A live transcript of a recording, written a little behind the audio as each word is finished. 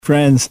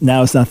Friends,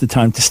 now is not the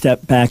time to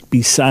step back,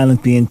 be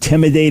silent, be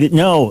intimidated.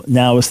 No,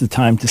 now is the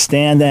time to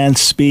stand and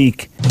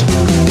speak.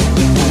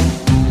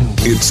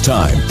 It's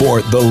time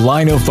for The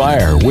Line of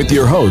Fire with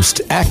your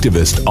host,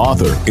 activist,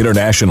 author,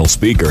 international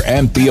speaker,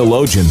 and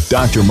theologian,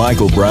 Dr.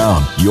 Michael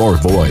Brown, your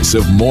voice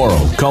of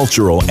moral,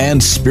 cultural,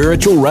 and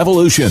spiritual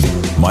revolution.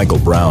 Michael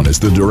Brown is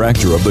the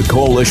director of the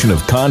Coalition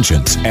of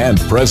Conscience and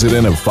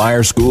president of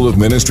Fire School of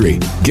Ministry.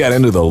 Get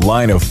into The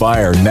Line of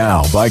Fire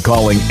now by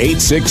calling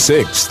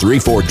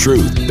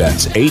 866-34-TRUTH.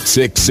 That's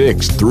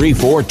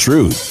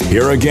 866-34-TRUTH.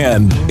 Here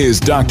again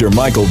is Dr.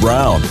 Michael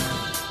Brown.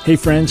 Hey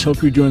friends,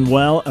 hope you're doing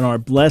well and are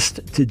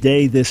blessed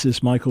today. This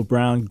is Michael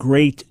Brown.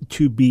 Great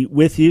to be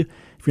with you.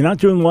 If you're not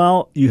doing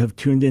well, you have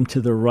tuned into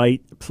the right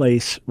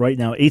place right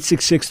now.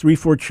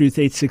 866-34-TRUTH,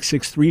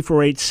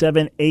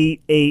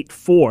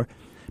 866-348-7884.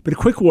 But a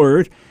quick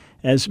word,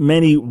 as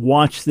many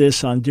watch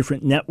this on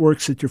different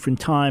networks at different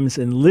times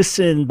and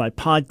listen by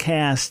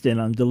podcast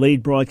and on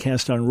delayed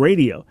broadcast on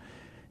radio.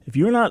 If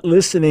you're not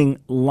listening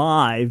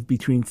live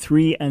between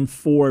 3 and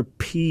 4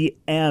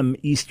 p.m.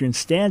 Eastern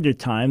Standard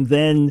Time,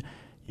 then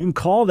you can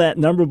call that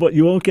number, but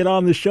you won't get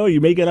on the show.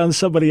 You may get on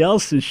somebody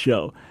else's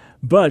show.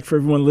 But for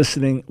everyone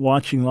listening,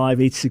 watching live,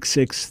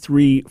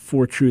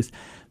 866-34-TRUTH.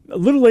 A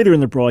little later in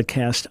the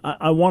broadcast,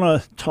 I want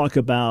to talk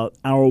about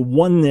our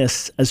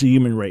oneness as a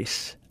human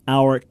race,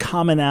 our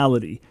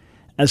commonality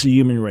as a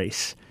human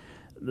race,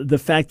 the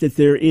fact that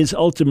there is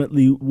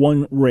ultimately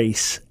one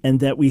race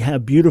and that we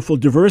have beautiful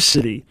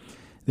diversity,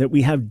 that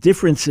we have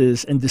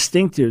differences and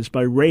distinctives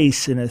by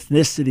race and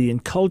ethnicity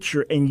and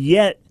culture, and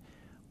yet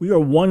we are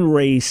one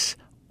race.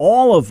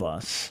 All of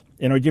us,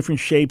 in our different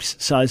shapes,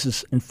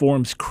 sizes, and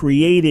forms,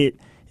 created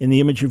in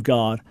the image of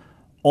God,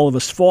 all of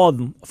us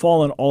fallen,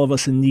 all of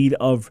us in need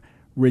of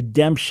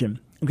redemption.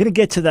 I'm going to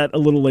get to that a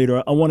little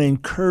later. I want to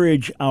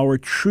encourage our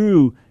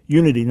true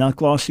unity, not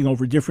glossing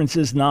over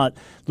differences, not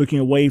looking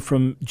away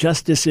from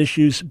justice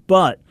issues,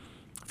 but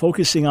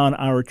focusing on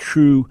our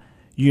true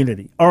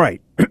unity. All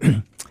right.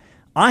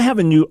 I have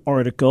a new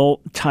article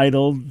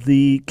titled,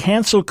 "The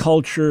Cancel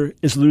Culture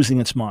is Losing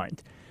Its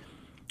Mind."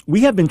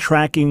 We have been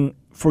tracking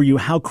for you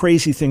how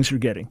crazy things are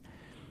getting.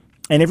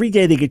 And every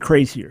day they get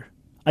crazier.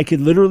 I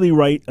could literally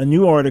write a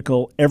new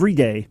article every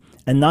day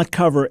and not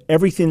cover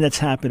everything that's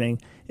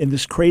happening in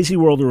this crazy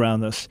world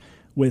around us,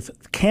 with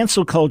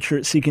cancel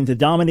culture seeking to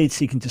dominate,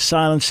 seeking to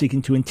silence,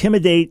 seeking to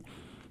intimidate.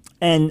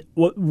 And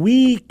what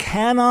we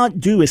cannot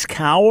do is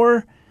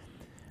cower.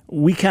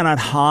 We cannot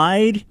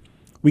hide.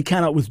 We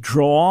cannot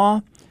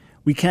withdraw.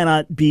 We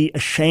cannot be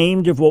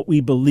ashamed of what we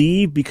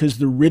believe because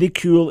the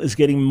ridicule is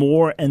getting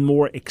more and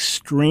more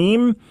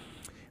extreme.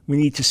 We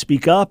need to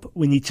speak up.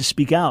 We need to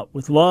speak out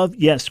with love,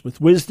 yes,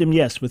 with wisdom,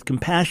 yes, with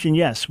compassion,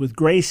 yes, with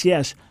grace,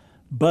 yes.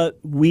 But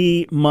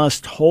we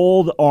must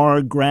hold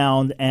our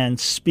ground and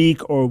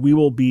speak, or we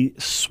will be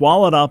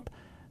swallowed up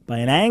by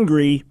an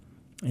angry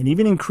and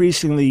even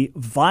increasingly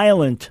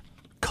violent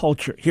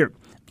culture. Here,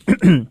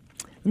 let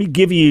me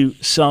give you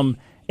some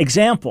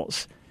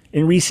examples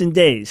in recent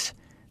days.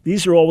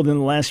 These are all within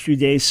the last few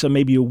days, some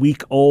maybe a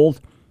week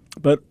old,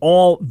 but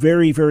all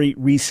very, very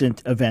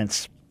recent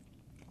events.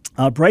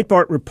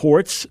 Breitbart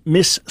reports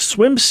Miss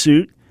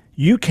Swimsuit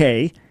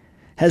UK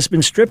has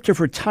been stripped of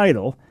her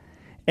title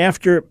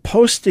after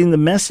posting the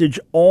message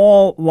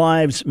 "All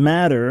Lives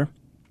Matter"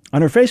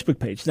 on her Facebook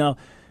page. Now,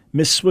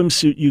 Miss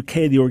Swimsuit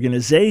UK, the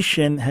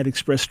organization, had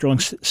expressed strong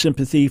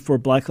sympathy for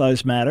Black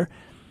Lives Matter,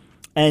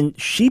 and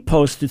she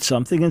posted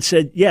something and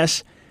said,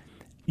 yes,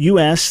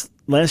 U.S.,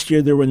 last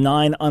year there were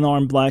 9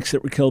 unarmed blacks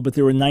that were killed, but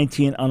there were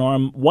 19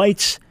 unarmed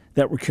whites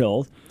that were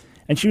killed.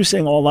 And she was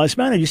saying all lives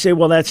matter. You say,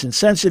 well, that's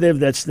insensitive.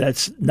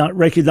 That's not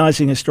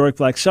recognizing historic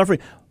black suffering.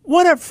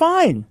 Whatever,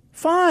 fine.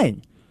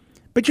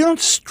 But you don't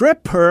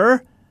strip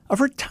her of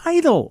her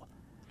title.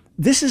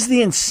 This is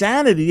the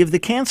insanity of the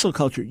cancel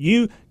culture.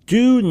 You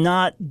do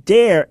not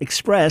dare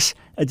express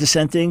a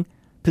dissenting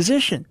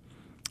position.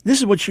 This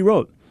is what she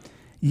wrote.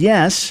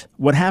 Yes,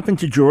 what happened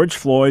to George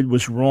Floyd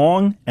was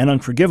wrong and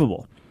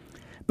unforgivable.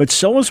 But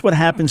so is what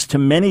happens to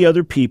many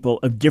other people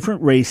of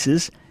different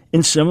races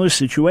in similar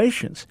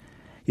situations.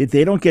 Yet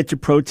they don't get to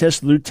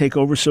protest, loot, take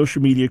over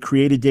social media,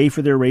 create a day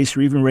for their race,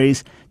 or even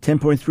raise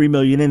 $10.3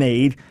 million in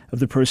aid of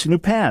the person who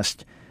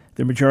passed.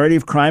 The majority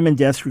of crime and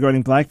deaths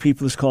regarding black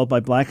people is caused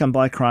by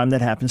black-on-black crime that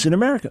happens in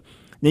America.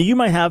 Now, you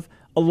might have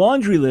a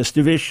laundry list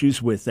of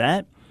issues with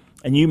that,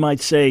 and you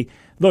might say,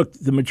 look,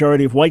 the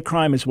majority of white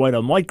crime is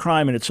white-on-white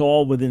crime, and it's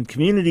all within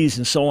communities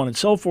and so on and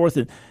so forth,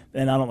 and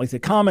I don't like the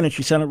comment, and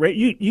she sounded right.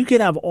 You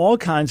could have all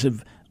kinds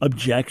of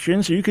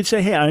objections, or you could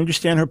say, hey, I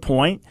understand her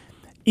point.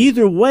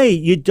 Either way,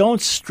 you don't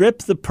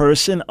strip the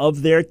person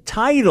of their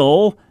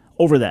title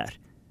over that.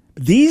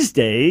 These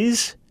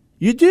days,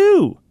 you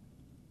do.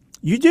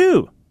 You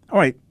do. All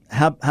right,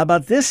 how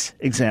about this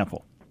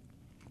example?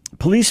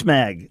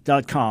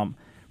 Policemag.com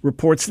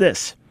reports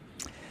this.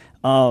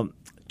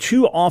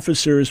 2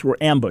 officers were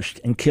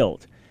ambushed and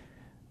killed.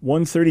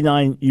 One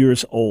 39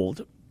 years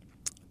old.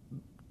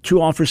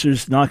 2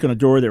 officers knock on a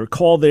door. They were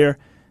called there.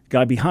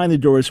 Guy behind the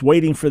door is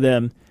waiting for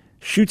them,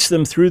 shoots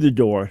them through the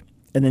door,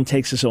 and then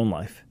takes his own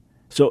life.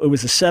 So it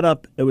was a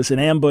setup, it was an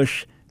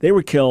ambush, they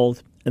were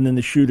killed, and then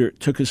the shooter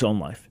took his own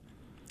life.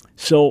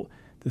 So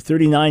the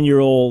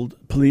 39-year-old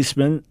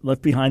policeman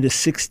left behind a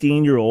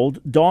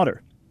 16-year-old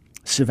daughter,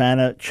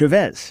 Savannah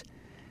Chavez.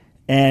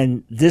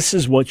 And this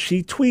is what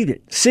she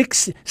tweeted.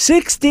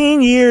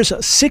 16 years,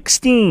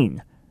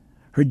 16.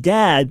 Her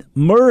dad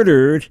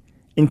murdered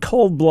in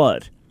cold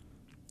blood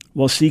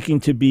while seeking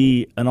to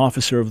be an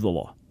officer of the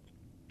law.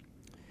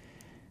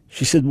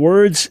 She said,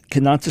 words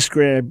cannot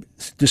describe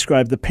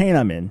the pain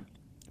I'm in,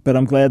 but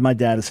I'm glad my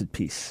dad is at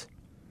peace.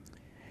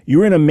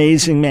 You're an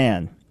amazing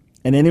man,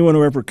 and anyone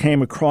who ever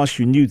came across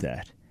you knew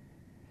that.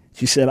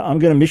 She said, I'm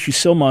going to miss you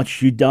so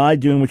much. You died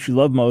doing what you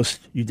love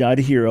most. You died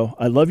a hero.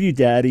 I love you,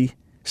 Daddy.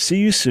 See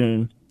you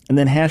soon. And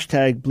then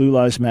hashtag Blue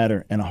Lives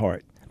Matter and a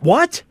heart.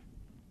 What?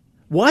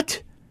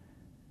 What?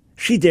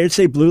 She dared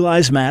say Blue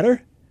Lives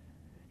Matter?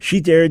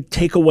 She dared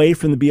take away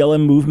from the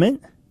BLM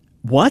movement?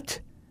 What?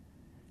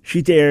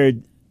 She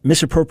dared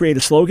misappropriate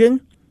a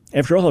slogan?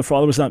 After all, her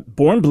father was not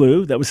born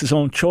blue. That was his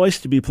own choice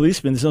to be a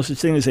policeman. There's no such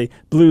thing as a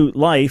blue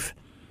life.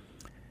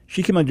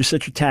 She came under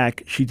such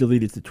attack, she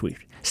deleted the tweet.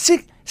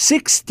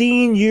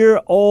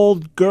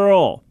 16-year-old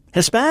girl,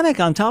 Hispanic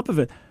on top of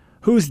it,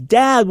 whose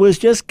dad was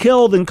just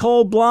killed in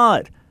cold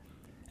blood.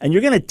 And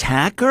you're going to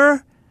attack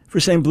her for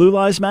saying Blue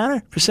Lives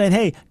Matter? For saying,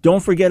 hey, don't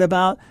forget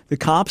about the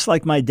cops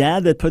like my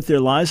dad that put their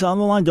lives on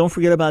the line. Don't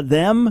forget about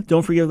them.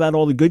 Don't forget about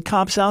all the good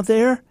cops out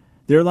there.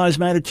 Their lives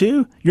matter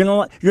too.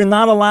 You're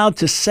not allowed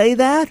to say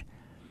that.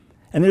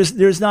 And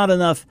there's not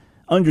enough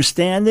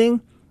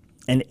understanding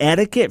and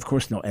etiquette. Of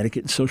course, no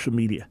etiquette in social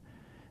media.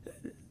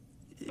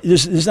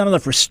 There's not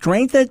enough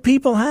restraint that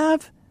people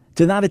have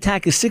to not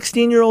attack a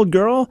 16-year-old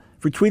girl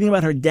for tweeting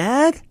about her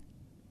dad.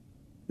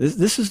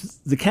 This is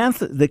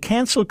the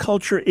cancel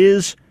culture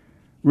is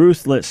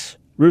ruthless.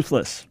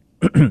 Ruthless.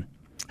 How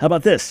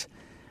about this?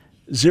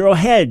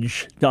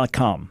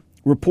 ZeroHedge.com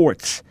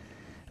reports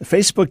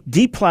Facebook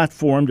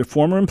deplatformed a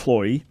former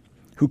employee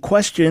who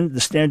questioned the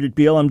standard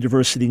BLM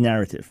diversity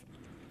narrative.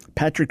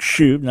 Patrick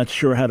Shu, not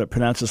sure how to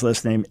pronounce his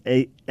last name,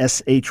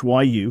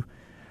 Shyu,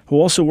 who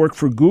also worked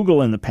for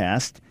Google in the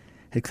past,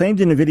 had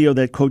claimed in a video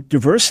that, quote,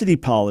 diversity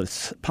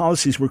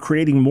policies were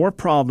creating more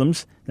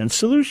problems than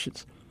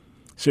solutions.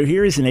 So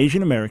here is an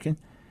Asian American,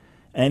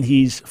 and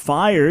he's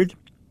fired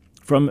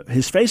from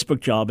his Facebook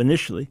job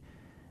initially,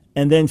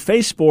 and then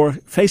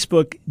Facebook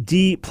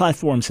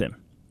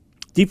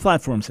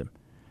deplatforms him.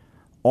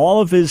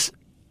 All of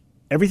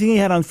everything he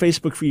had on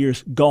Facebook for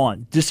years,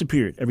 gone,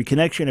 disappeared. Every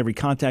connection, every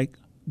contact,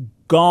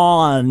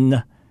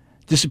 gone,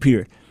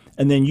 disappeared.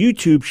 And then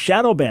YouTube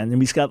shadow banned him.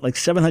 He's got like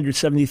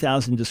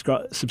 770,000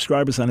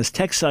 subscribers on his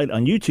tech site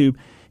on YouTube.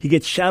 He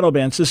gets shadow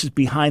banned. So this is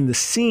behind the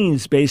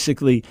scenes,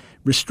 basically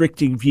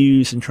restricting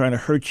views and trying to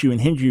hurt you and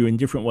hinder you in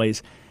different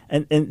ways.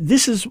 And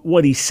this is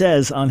what he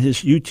says on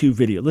his YouTube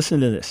video.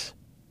 Listen to this.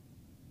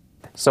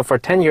 So for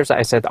 10 years,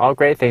 I said all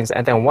great things.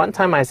 And then one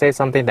time I say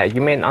something that you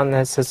may not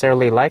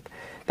necessarily like,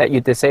 that you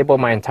disable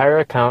my entire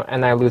account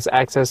and I lose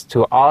access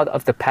to all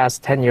of the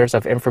past 10 years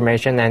of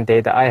information and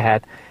data I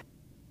had.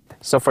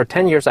 So for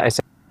 10 years, I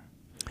said...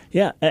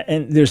 Yeah,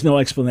 and there's no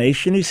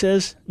explanation, he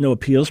says, no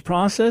appeals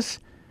process.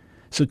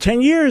 So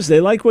 10 years, they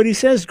like what he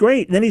says,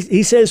 great. And then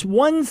he says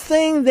one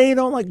thing they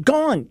don't like,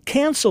 gone,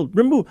 canceled,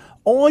 removed,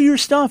 all your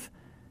stuff.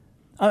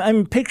 I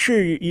mean,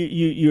 picture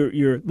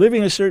you're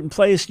living in a certain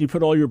place, you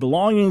put all your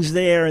belongings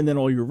there, and then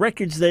all your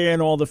records there, and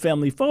all the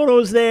family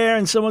photos there,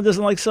 and someone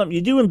doesn't like something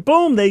you do, and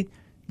boom, they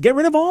get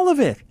rid of all of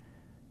it.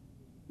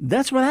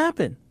 That's what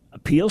happened.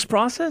 Appeals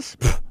process?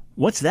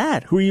 What's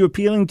that? Who are you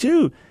appealing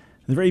to?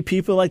 The very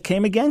people that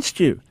came against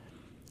you.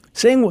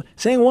 Saying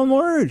one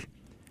word.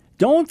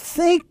 Don't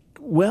think,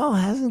 well,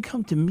 it hasn't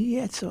come to me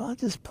yet, so I'll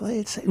just play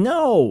it safe.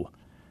 No,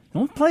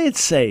 don't play it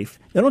safe.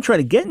 Now, don't try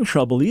to get in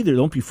trouble either.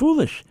 Don't be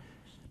foolish.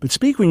 But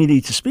speak when you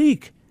need to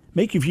speak.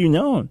 Make your view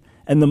known.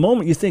 And the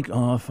moment you think,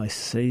 oh, if I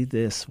say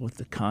this, what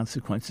the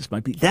consequences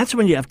might be, that's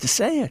when you have to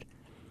say it.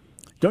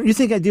 Don't you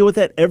think I deal with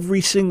that every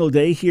single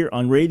day here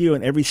on radio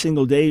and every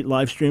single day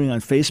live streaming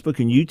on Facebook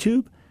and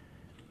YouTube?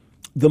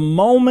 The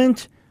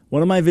moment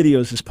one of my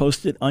videos is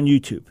posted on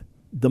YouTube,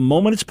 the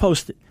moment it's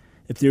posted,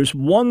 if there's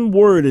one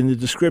word in the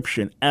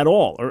description at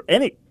all or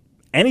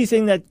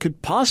anything that could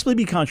possibly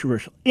be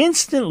controversial,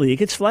 instantly it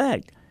gets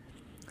flagged.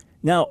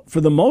 Now, for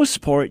the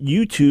most part,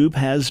 YouTube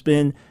has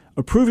been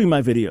approving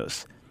my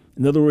videos.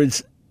 In other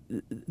words,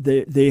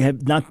 they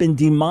have not been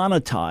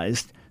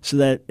demonetized so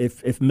that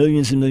if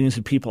millions and millions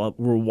of people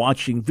were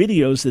watching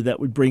videos, that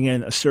would bring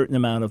in a certain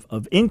amount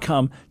of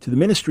income to the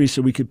ministry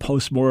so we could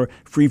post more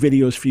free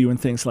videos for you and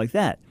things like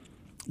that.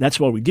 That's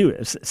why we do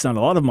it. It's not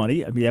a lot of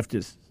money. I mean, you have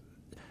to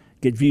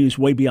get views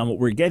way beyond what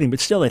we're getting, but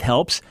still it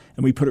helps,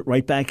 and we put it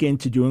right back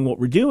into doing what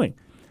we're doing.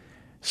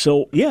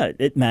 So, yeah,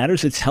 it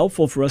matters. It's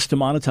helpful for us to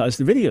monetize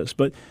the videos.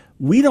 But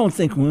we don't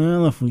think,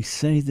 well, if we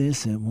say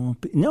this, it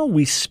won't be. No,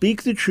 we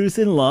speak the truth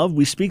in love.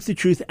 We speak the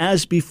truth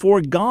as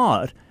before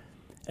God,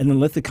 and then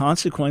let the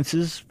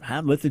consequences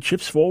let the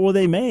chips fall where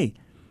they may.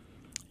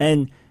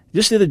 And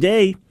just the other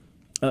day,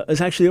 it was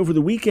actually over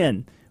the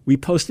weekend, we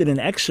posted an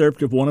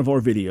excerpt of one of our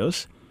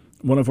videos,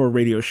 one of our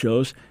radio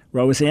shows,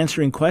 where I was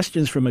answering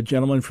questions from a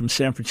gentleman from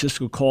San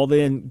Francisco called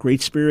in.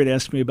 Great Spirit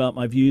asked me about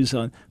my views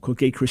on, quote,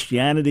 gay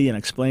Christianity and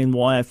explained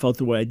why I felt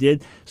the way I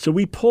did. So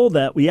we pulled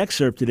that, we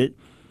excerpted it.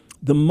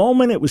 The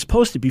moment it was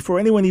posted, before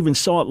anyone even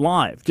saw it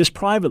live, just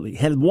privately,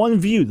 had one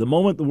view. The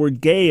moment the word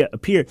gay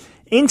appeared,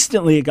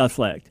 instantly it got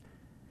flagged.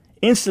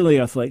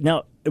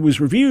 Now, it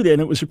was reviewed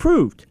and it was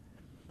approved.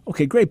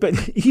 Okay, great.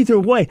 But either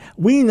way,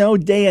 we know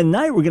day and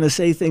night we're going to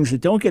say things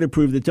that don't get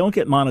approved, that don't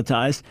get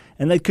monetized,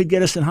 and that could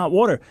get us in hot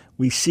water.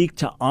 We seek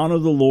to honor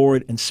the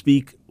Lord and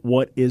speak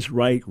what is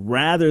right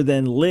rather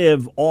than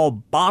live all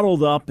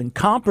bottled up and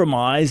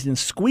compromised and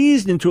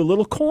squeezed into a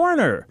little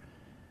corner.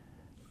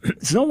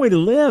 It's no way to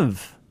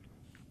live.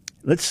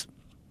 Let's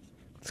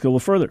go a little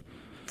further.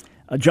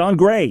 John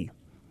Gray,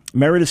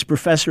 emeritus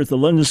professor at the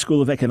London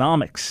School of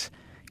Economics,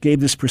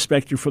 gave this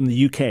perspective from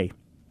the UK.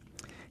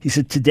 He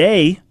said,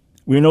 today,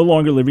 we're no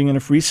longer living in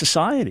a free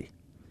society.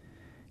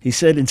 He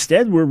said,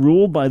 instead, we're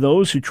ruled by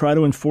those who try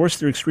to enforce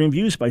their extreme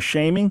views by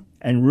shaming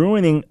and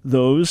ruining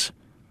those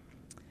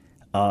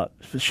who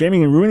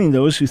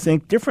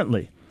think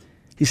differently.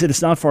 He said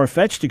it's not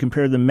far-fetched to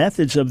compare the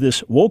methods of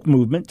this woke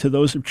movement to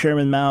those of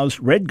Chairman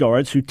Mao's Red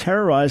Guards who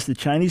terrorized the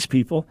Chinese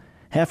people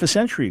half a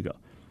century ago.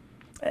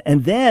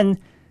 And then,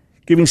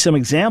 giving some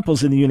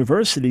examples in the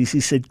universities, he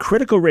said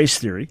critical race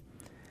theory,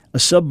 a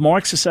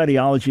sub-Marxist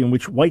ideology in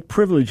which white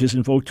privilege is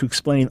invoked to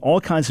explain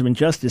all kinds of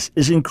injustice,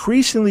 is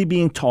increasingly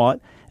being taught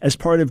as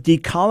part of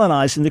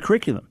decolonizing the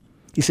curriculum.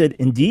 He said,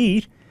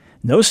 indeed,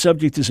 no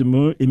subject is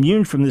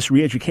immune from this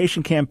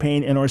re-education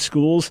campaign in our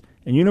schools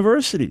and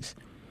universities.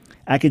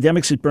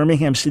 Academics at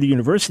Birmingham City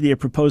University have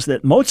proposed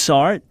that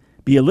Mozart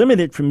be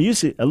eliminated from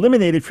music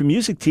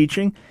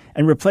teaching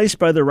and replaced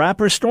by the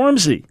rapper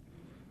Stormzy.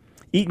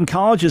 Eton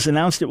College has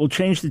announced it will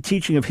change the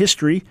teaching of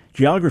history,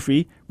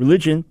 geography,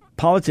 religion,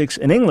 politics,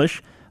 and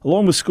English,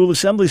 along with school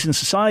assemblies and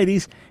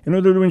societies, in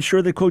order to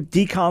ensure that, quote,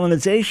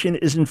 decolonization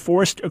is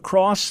enforced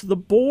across the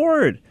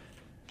board.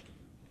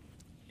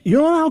 You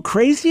know how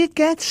crazy it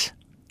gets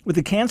with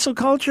the cancel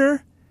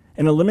culture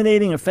and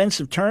eliminating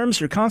offensive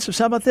terms or concepts?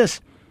 How about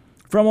this?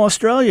 From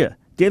Australia,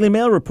 Daily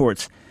Mail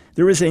reports,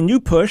 there is a new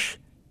push,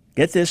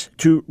 get this,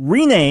 to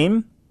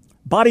rename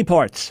body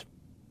parts.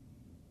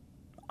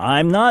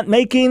 I'm not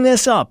making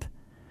this up.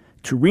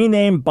 To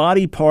rename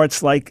body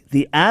parts like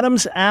the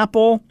Adam's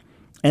apple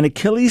and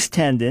Achilles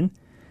tendon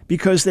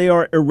because they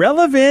are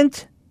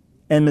irrelevant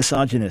and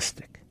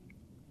misogynistic.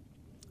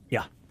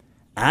 Yeah.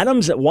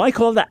 Why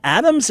call it the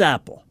Adam's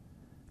apple?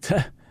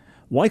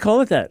 Why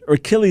call it that? Or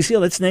Achilles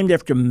heel, it's named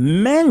after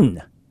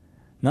men.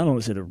 Not only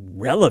is it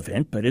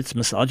irrelevant, but it's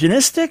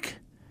misogynistic.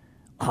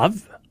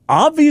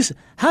 Obvious.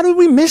 How did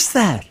we miss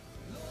that?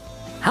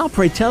 How,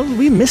 pray tell, did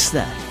we miss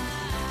that?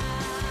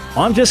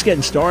 I'm just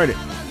getting started.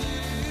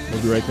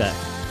 We'll be right back.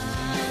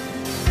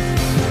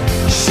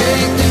 Shake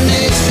the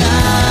nation,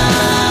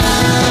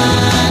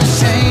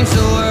 change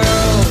the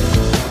world.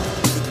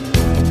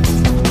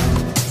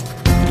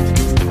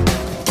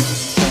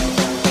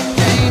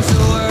 Change the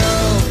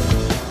world.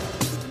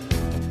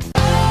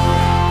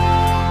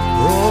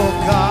 Oh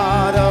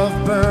God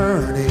of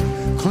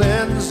burning,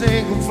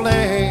 cleansing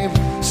flame,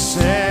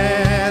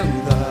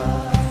 send the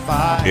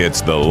fire.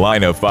 It's The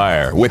Line of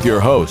Fire with your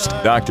host,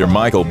 Dr.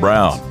 Michael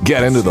Brown.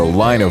 Get into the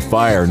Line of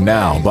Fire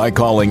now by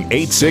calling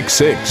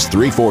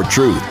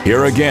 866-34-TRUTH.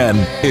 Here again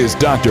is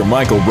Dr.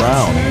 Michael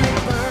Brown.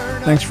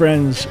 Thanks,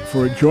 friends,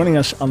 for joining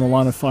us on the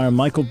Line of Fire.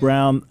 Michael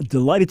Brown,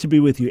 delighted to be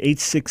with you.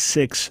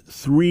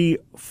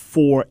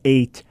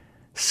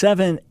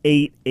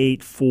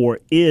 866-348-7884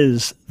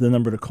 is the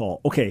number to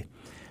call. Okay,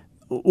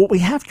 what we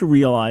have to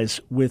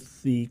realize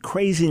with the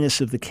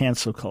craziness of the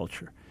cancel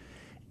culture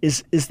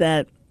is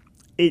that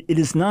it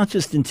is not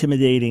just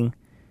intimidating.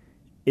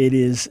 It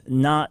is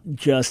not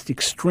just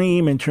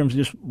extreme in terms of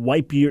just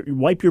wipe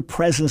your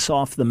presence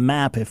off the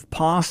map if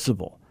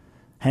possible,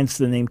 hence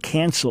the name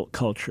cancel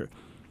culture.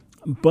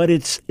 But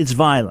it's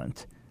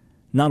violent.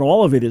 Not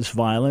all of it is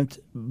violent,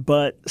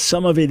 but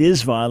some of it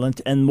is violent,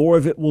 and more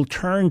of it will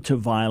turn to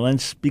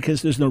violence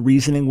because there's no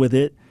reasoning with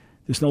it.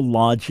 There's no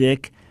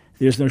logic.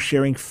 There's no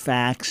sharing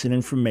facts and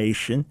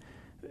information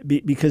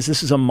because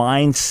this is a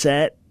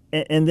mindset.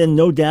 And then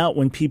no doubt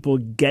when people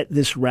get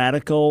this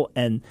radical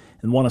and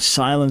want to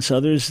silence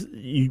others,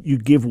 you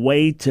give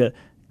way to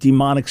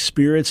demonic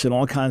spirits and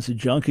all kinds of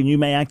junk, and you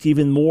may act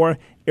even more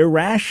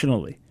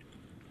irrationally.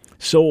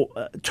 So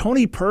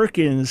Tony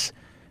Perkins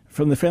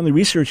from the Family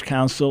Research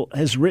Council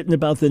has written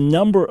about the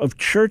number of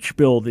church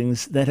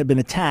buildings that have been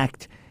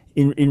attacked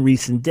in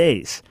recent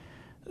days.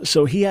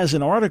 So he has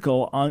an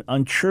article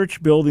on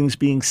church buildings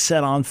being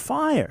set on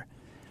fire.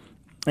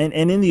 And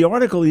in the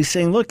article, he's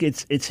saying, look,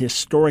 it's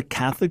historic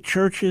Catholic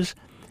churches,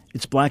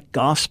 it's black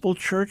gospel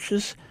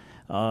churches,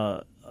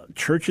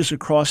 churches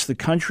across the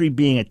country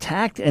being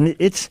attacked, and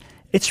it's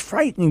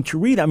frightening to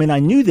read. I mean, I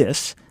knew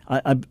this.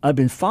 I've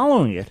been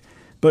following it,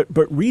 but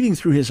reading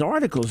through his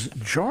articles,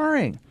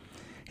 jarring.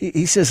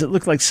 He says it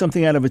looked like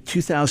something out of a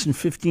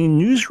 2015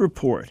 news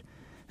report.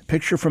 A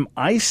picture from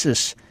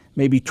ISIS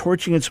may be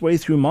torching its way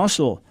through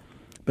Mosul,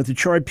 but the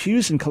charred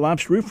pews and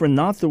collapsed roof were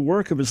not the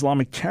work of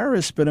Islamic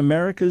terrorists, but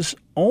America's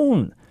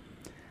own.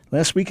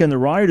 Last weekend, the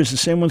rioters, the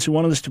same ones who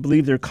wanted us to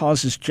believe their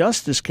cause is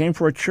justice, came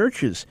for our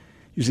churches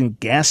using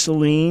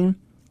gasoline,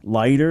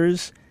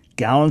 lighters,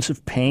 gallons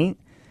of paint,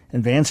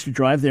 and vans to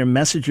drive their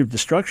message of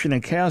destruction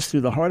and chaos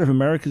through the heart of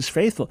America's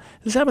faithful.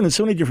 This happened in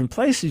so many different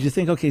places. You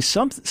think, okay,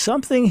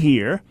 something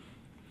here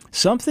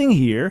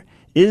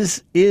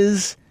is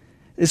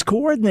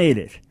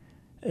coordinated.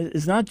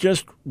 It's not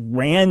just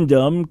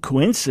random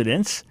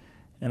coincidence.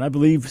 And I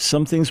believe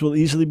some things will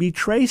easily be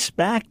traced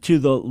back to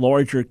the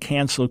larger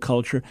cancel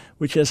culture,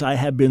 which, as I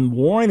have been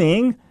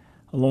warning,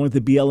 along with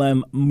the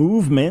BLM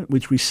movement,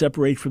 which we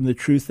separate from the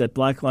truth that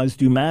Black Lives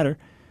do matter,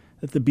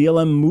 that the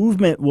BLM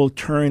movement will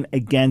turn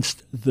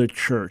against the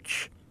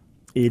church.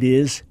 It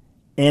is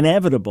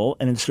inevitable,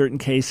 and in certain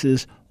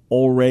cases,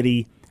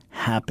 already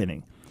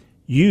happening.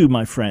 You,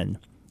 my friend,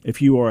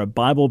 if you are a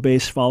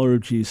Bible-based follower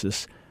of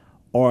Jesus,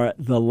 are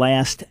the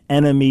last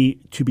enemy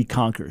to be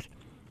conquered.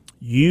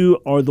 You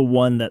are the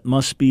one that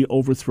must be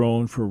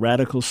overthrown for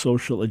radical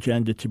social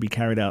agenda to be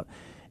carried out.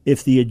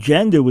 If the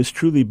agenda was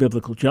truly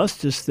biblical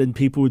justice, then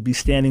people would be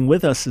standing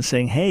with us and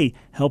saying, hey,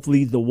 help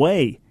lead the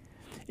way.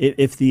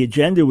 If the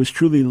agenda was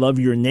truly love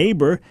your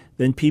neighbor,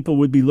 then people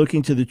would be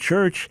looking to the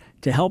church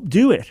to help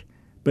do it.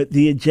 But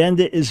the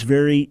agenda is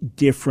very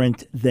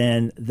different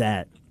than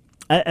that.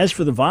 As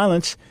for the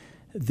violence,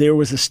 there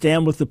was a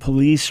Stand With the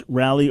Police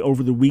rally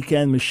over the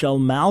weekend. Michelle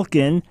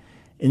Malkin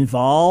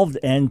involved,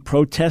 and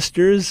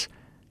protesters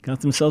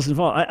got themselves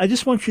involved. I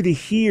just want you to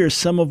hear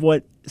some of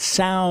what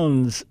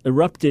sounds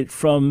erupted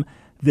from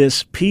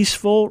this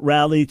peaceful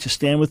rally to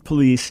stand with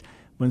police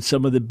when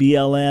some of the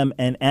BLM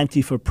and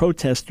Antifa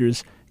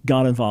protesters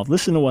got involved.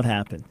 Listen to what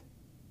happened.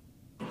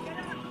 Get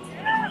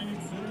up!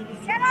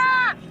 Get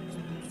up!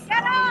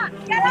 Get up!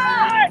 Get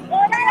up!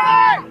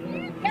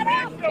 Get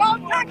up!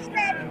 Don't touch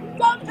me!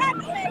 Don't touch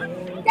me!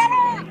 Get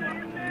up!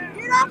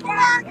 You don't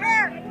belong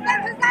here!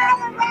 This is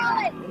our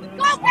rally!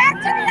 Go back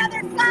to the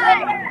other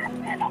side!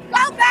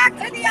 Go back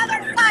to the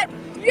other side!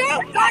 You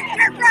touch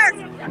her first!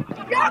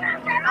 You get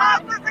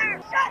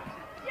officer! Shut!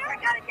 You're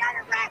gonna get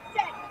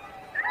arrested!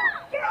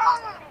 Get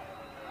off!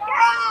 Get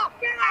off!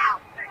 Get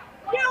out!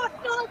 You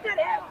assaulted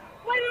him!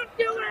 We didn't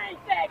do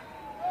anything!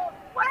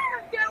 What are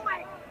you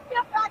doing?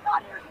 Get back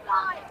on your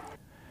side!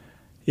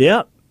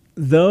 Yep,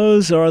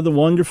 those are the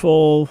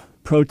wonderful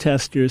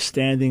protesters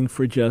standing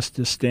for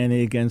justice,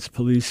 standing against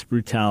police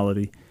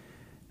brutality.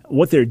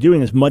 What they're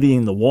doing is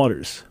muddying the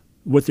waters.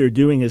 What they're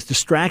doing is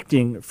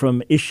distracting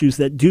from issues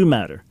that do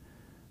matter.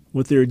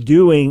 What they're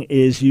doing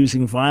is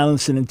using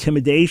violence and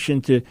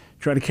intimidation to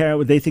try to carry out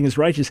what they think is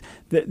righteous.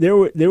 There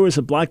was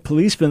a black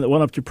policeman that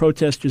went up to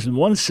protesters in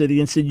one city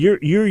and said,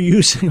 you're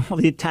using all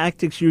the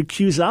tactics you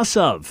accuse us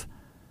of.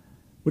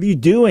 What are you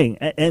doing?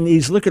 And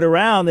he's looking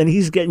around and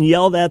he's getting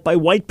yelled at by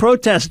white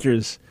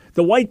protesters.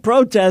 The white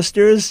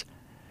protesters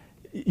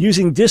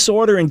using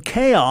disorder and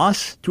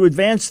chaos to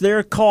advance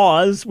their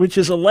cause, which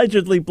is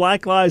allegedly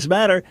Black Lives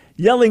Matter,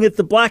 yelling at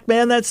the black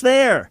man that's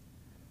there.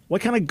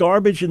 What kind of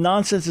garbage and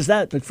nonsense is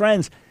that? But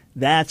friends,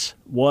 that's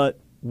what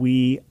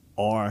we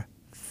are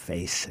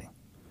facing.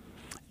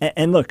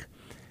 And look,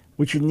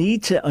 what you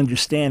need to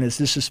understand is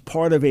this is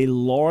part of a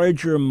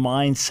larger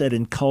mindset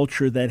and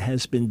culture that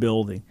has been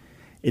building.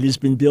 It has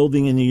been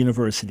building in the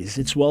universities.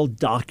 It's well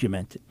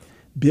documented.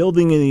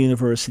 Building in the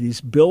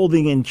universities,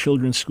 building in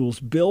children's schools,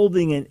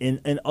 building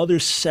in other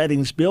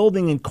settings,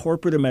 building in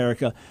corporate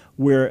America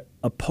where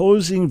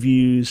opposing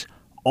views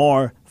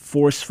are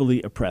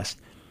forcefully oppressed.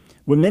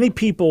 When many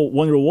people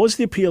wonder, well, what's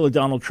the appeal of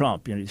Donald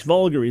Trump? You know, he's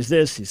vulgar, he's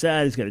this, he's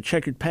that, he's got a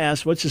checkered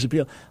past. What's his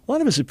appeal? A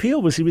lot of his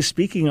appeal was he was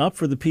speaking up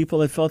for the people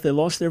that felt they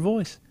lost their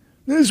voice.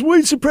 There's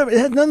white supremacy.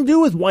 It had nothing to do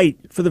with white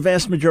for the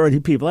vast majority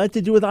of people. It had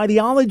to do with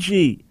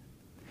ideology.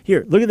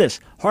 Here, look at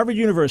this. Harvard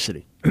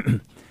University.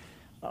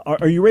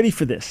 Are you ready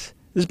for this?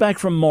 This is back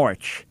from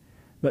March.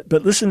 But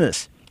listen to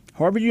this.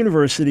 Harvard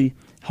University,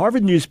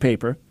 Harvard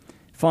newspaper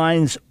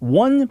finds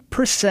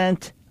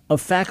 1% of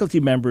faculty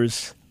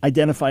members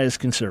identify as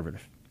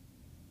conservative.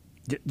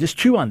 Just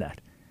chew on that.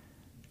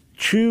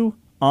 Chew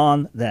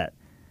on that.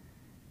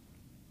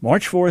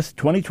 March 4th,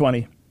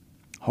 2020,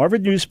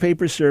 Harvard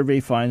newspaper survey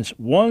finds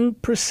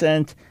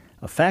 1%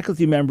 of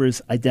faculty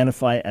members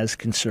identify as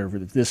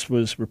conservative. This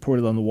was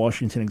reported on the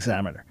Washington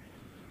Examiner.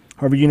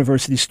 Harvard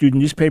University student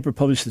newspaper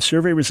published the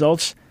survey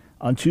results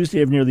on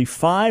Tuesday of nearly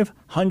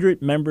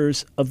 500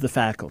 members of the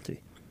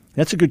faculty.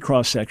 That's a good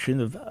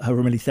cross-section of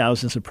however many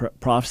thousands of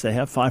profs they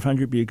have. 500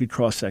 would be a good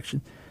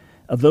cross-section.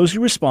 Of those who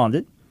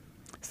responded,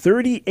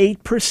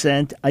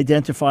 38%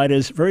 identified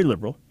as very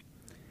liberal,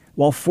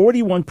 while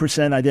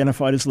 41%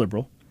 identified as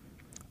liberal.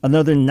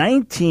 Another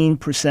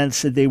 19%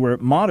 said they were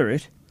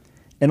moderate,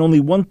 and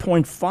only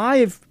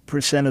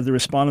 1.5% of the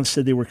respondents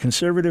said they were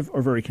conservative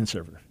or very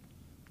conservative.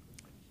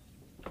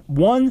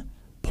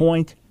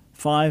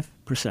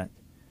 1.5%.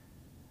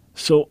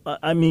 So,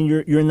 I mean,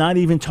 you're not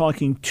even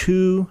talking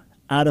 2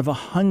 out of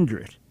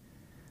 100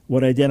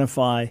 would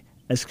identify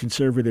as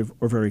conservative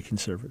or very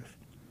conservative.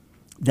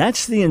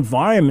 That's the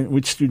environment in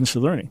which students are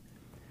learning.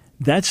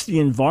 That's the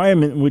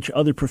environment in which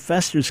other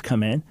professors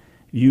come in.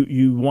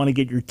 You want to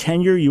get your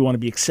tenure. You want to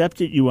be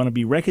accepted. You want to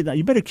be recognized.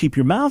 You better keep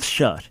your mouth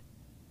shut.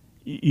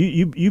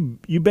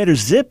 You better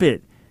zip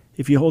it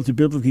if you hold to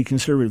biblically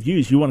conservative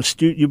views. You want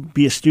to you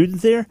be a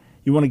student there.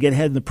 You want to get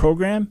ahead in the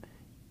program.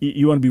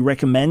 You want to be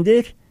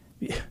recommended.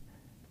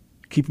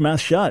 Keep your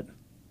mouth shut.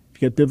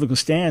 If you got biblical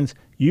stands,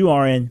 you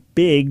are in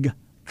big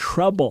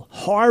trouble.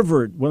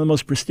 Harvard, one of the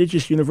most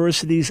prestigious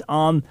universities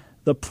on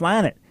the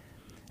planet.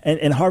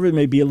 And Harvard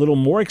may be a little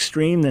more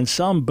extreme than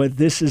some, but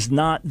this is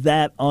not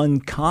that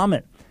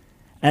uncommon.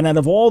 And out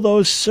of all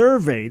those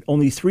surveyed,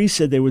 only 3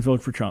 said they would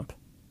vote for Trump.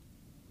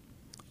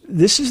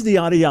 This is the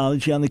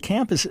ideology on the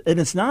campus. And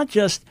it's not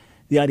just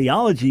the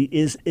ideology,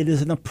 it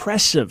is an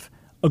oppressive,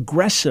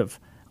 aggressive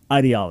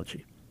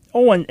ideology.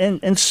 Oh,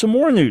 and some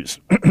more news.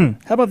 How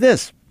about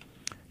this?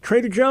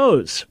 Trader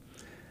Joe's.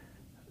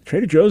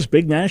 Trader Joe's,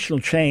 big national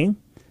chain.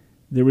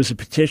 There was a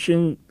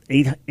petition,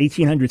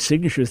 1,800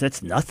 signatures.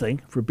 That's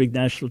nothing for a big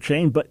national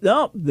chain. But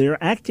no,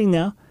 they're acting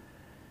now.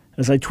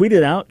 As I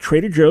tweeted out,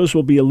 Trader Joe's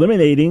will be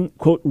eliminating,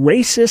 quote,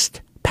 racist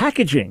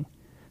packaging,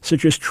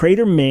 such as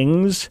Trader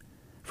Ming's,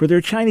 for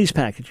their Chinese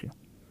packaging.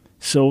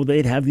 So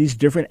they'd have these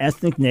different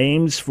ethnic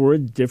names for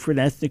different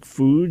ethnic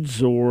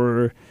foods,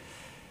 or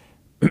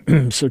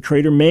so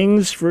Trader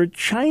Ming's for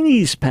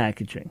Chinese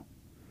packaging.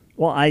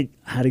 Well, I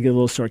had to get a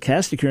little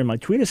sarcastic here in my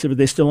tweet. I said, but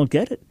they still don't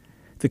get it.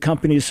 The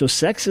company is so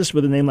sexist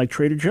with a name like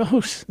Trader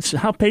Joe's. It's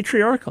how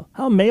patriarchal,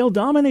 how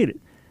male-dominated.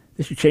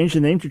 They should change the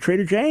name to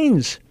Trader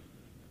Jane's.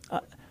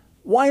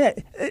 Why not?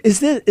 Is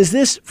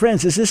this,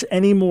 friends, is this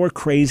any more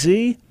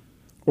crazy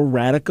or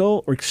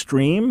radical or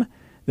extreme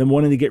than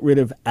wanting to get rid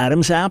of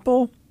Adam's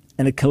apple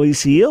and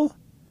Achilles heel?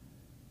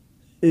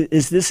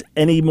 Is this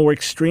any more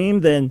extreme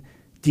than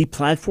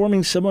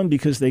deplatforming someone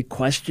because they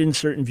question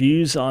certain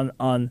views on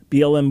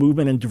BLM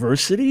movement and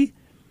diversity?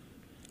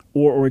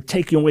 Or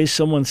taking away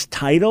someone's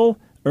title,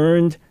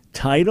 earned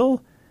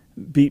title,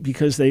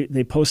 because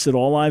they posted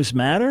All Lives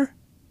Matter?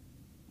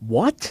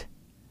 What?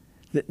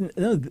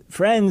 No,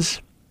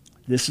 friends,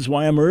 this is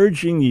why I'm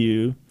urging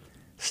you,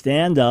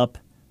 stand up,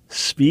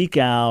 speak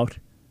out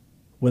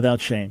without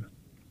shame.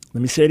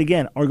 Let me say it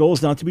again. Our goal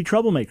is not to be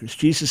troublemakers.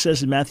 Jesus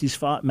says in Matthew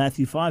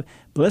 5,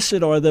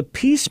 blessed are the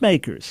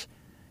peacemakers,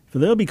 for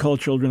they'll be called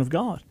children of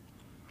God.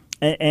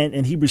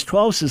 And Hebrews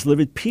 12 says, live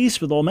at peace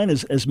with all men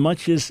as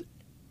much as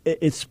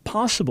it's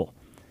possible.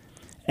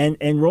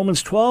 And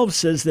Romans 12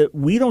 says that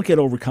we don't get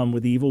overcome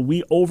with evil.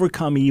 We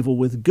overcome evil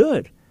with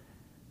good.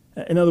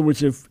 In other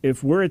words,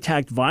 if we're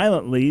attacked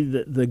violently,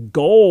 the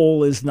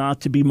goal is not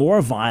to be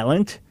more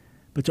violent,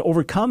 but to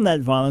overcome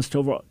that violence, to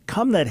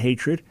overcome that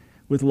hatred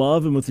with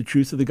love and with the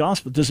truth of the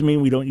gospel. It doesn't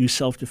mean we don't use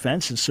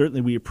self-defense, and certainly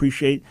we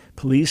appreciate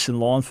police and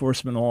law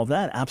enforcement and all of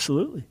that,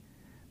 absolutely.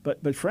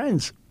 But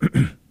friends,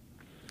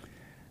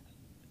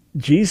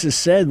 Jesus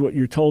said, what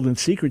you're told in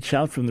secret,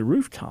 shout from the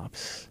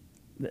rooftops.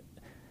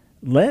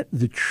 Let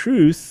the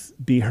truth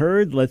be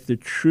heard. Let the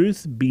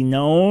truth be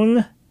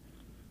known.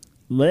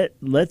 Let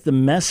the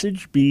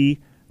message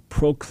be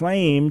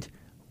proclaimed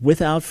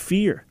without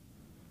fear.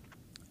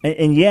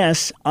 And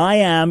yes, I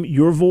am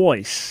your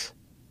voice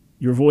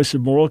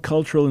of moral,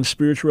 cultural, and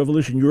spiritual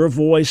revolution, your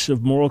voice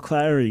of moral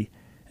clarity,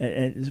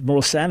 and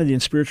moral sanity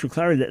and spiritual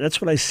clarity. That's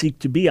what I seek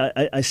to be.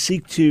 I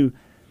seek to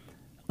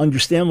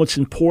understand what's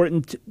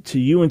important to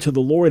you and to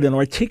the Lord and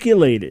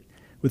articulate it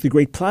with the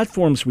great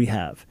platforms we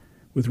have,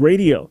 with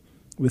radio,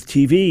 with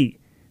TV,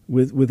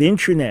 with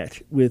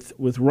internet, with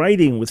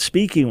writing, with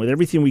speaking, with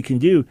everything we can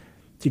do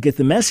to get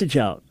the message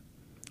out.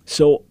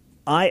 So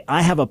I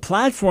have a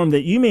platform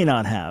that you may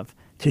not have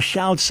to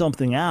shout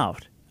something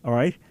out, all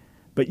right?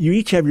 But you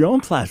each have your own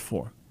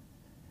platform.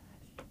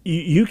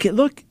 You can,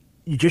 look,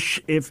 you just,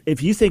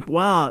 if you think,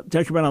 wow,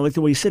 Dr. Brown, I like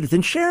the way you said it,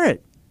 then share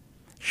it.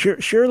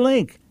 Share a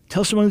link.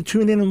 Tell someone to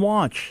tune in and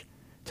watch.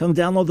 Tell them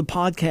to download the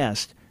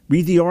podcast,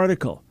 read the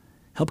article,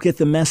 help get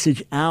the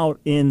message out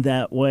in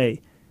that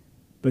way.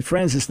 But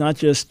friends, it's not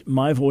just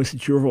my voice,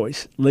 it's your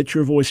voice. Let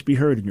your voice be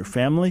heard in your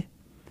family,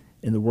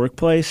 in the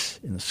workplace,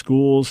 in the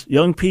schools.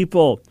 Young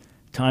people,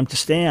 time to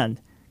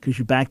stand. Because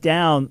you back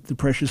down, the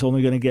pressure's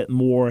only going to get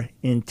more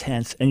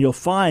intense. And you'll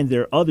find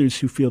there are others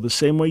who feel the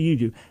same way you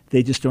do.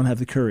 They just don't have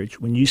the courage.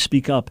 When you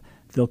speak up,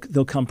 they'll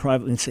come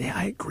privately and say,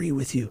 I agree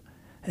with you.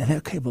 And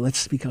okay, well, let's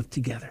speak up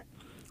together.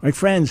 All right,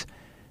 friends,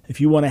 if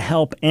you want to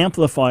help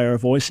amplify our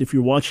voice, if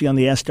you're watching on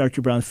the Ask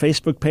Dr. Brown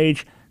Facebook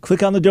page,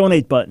 click on the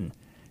donate button.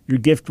 Your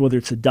gift, whether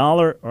it's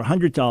 $1 or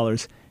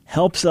 $100,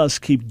 helps us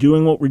keep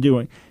doing what we're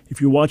doing.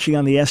 If you're watching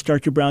on the Ask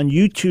Dr. Brown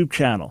YouTube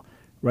channel,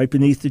 right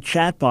beneath the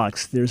chat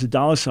box, there's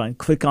a $sign.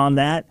 Click on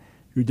that.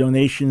 Your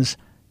donations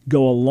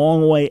go a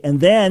long way. And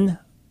then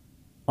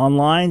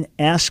online,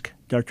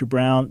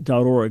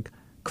 askdrbrown.org.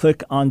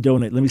 Click on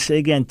donate. Let me say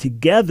again,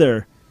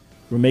 together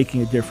we're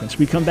making a difference.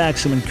 We come back,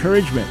 some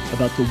encouragement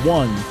about the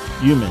one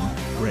human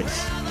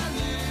race.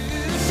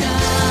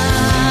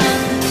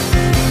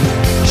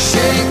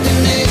 Shake the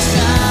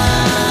nation,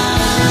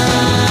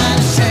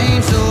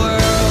 change the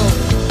world.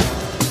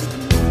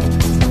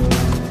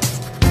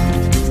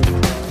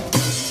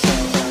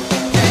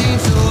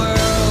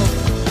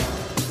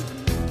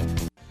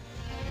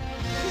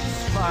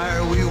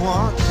 fire we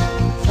want,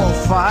 for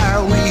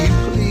fire we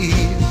plead.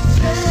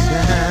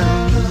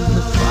 Send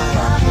the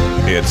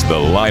fire. It's The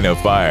Line of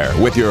Fire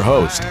with your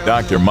host,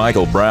 Dr.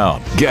 Michael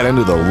Brown. Get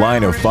into the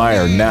Line of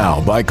Fire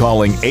now by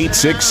calling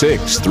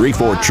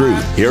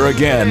 866-34-TRUTH. Here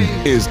again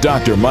is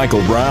Dr.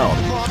 Michael Brown.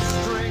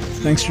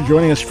 Thanks for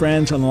joining us,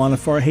 friends, on The Line of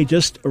Fire. Hey,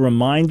 just a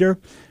reminder,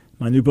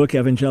 my new book,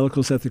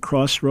 Evangelicals at the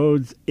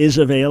Crossroads, is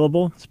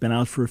available. It's been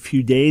out for a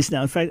few days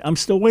now. In fact, I'm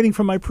still waiting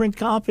for my print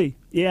copy.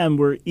 Yeah, and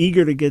we're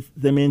eager to get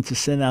them in to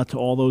send out to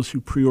all those who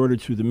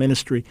pre-ordered through the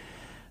ministry.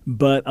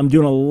 But I'm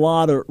doing a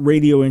lot of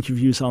radio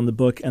interviews on the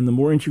book, and the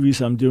more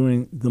interviews I'm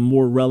doing, the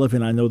more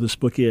relevant I know this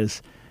book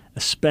is,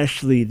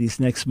 especially these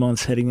next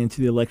months heading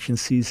into the election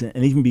season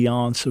and even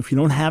beyond. So if you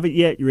don't have it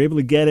yet, you're able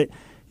to get it.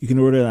 You can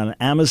order it on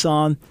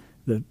Amazon,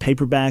 the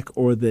paperback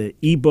or the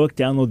ebook.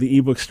 Download the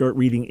ebook, start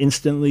reading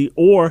instantly,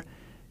 or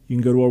you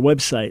can go to our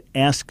website,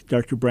 Ask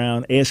Dr.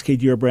 Brown,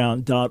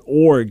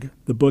 askdrbrown.org.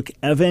 The book,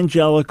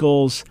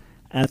 Evangelicals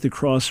at the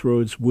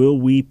Crossroads, Will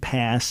We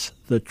Pass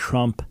the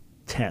Trump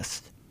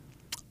Test?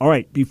 All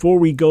right, before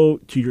we go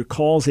to your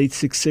calls,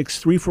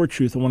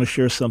 866-34-TRUTH, I want to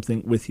share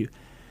something with you.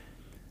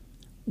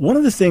 One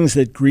of the things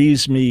that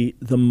grieves me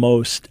the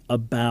most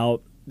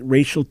about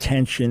racial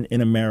tension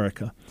in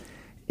America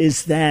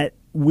is that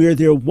where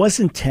there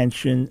wasn't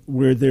tension,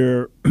 where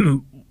there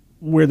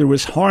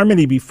was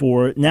harmony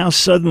before, now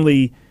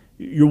suddenly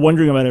you're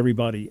wondering about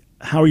everybody.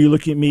 How are you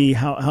looking at me?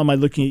 How am I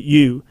looking at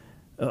you?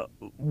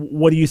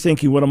 What are you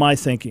thinking? What am I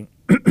thinking?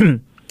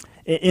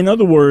 In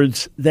other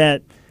words,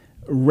 that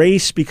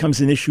race becomes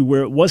an issue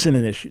where it wasn't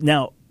an issue.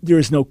 Now, there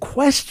is no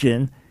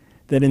question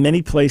that in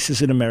many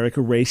places in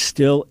America, race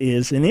still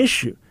is an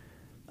issue.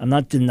 I'm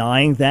not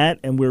denying that,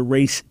 and where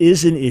race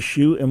is an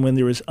issue and when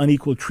there is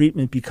unequal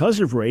treatment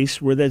because of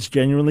race, where that's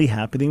genuinely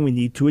happening, we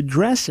need to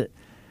address it.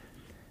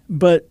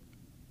 But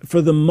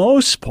for the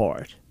most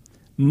part,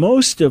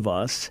 most of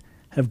us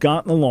have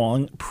gotten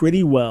along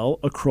pretty well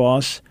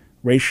across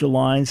racial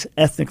lines,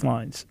 ethnic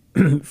lines.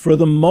 For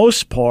the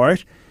most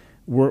part,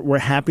 we're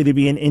happy to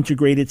be in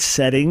integrated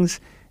settings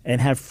and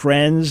have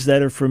friends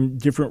that are from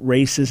different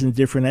races and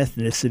different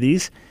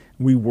ethnicities.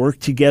 We work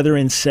together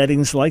in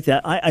settings like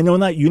that. I know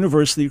not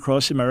universally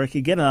across America.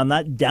 Again, I'm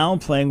not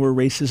downplaying where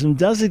racism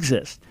does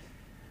exist.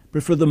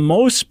 But for the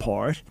most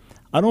part,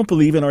 I don't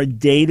believe in our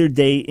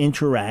day-to-day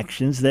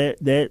interactions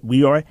that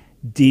we are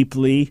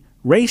deeply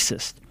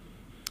racist.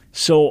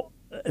 So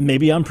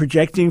maybe I'm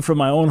projecting from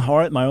my own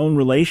heart, my own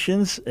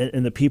relations,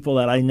 and the people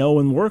that I know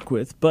and work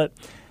with. But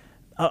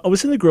I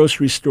was in the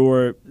grocery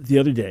store the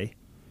other day,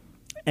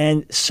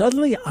 and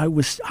suddenly I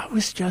was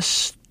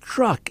just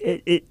struck.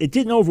 It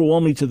didn't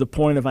overwhelm me to the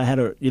point of I had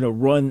to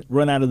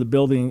run out of the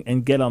building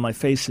and get on my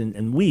face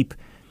and weep,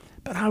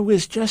 but I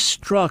was just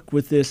struck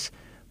with this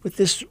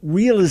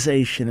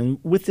realization and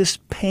with this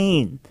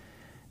pain.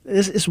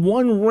 This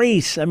one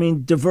race, I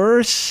mean,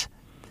 diverse,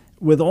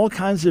 with all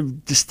kinds of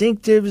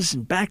distinctives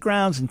and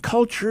backgrounds and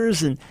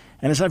cultures, and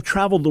as I've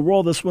traveled the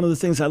world, that's one of the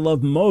things I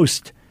love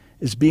most,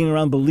 is being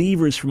around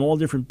believers from all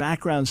different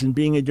backgrounds and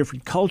being in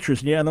different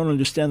cultures. And yeah, I don't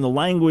understand the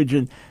language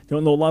and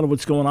don't know a lot of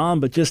what's going on,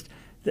 but just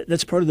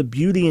that's part of the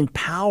beauty and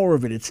power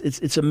of it.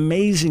 It's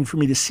amazing for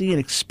me to see and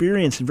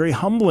experience, and very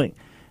humbling.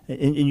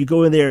 And you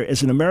go in there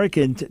as an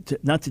American,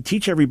 not to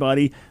teach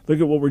everybody, look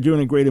at what we're doing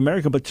in great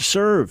America, but to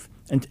serve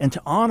and to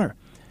honor.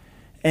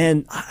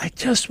 And I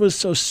just was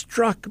so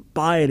struck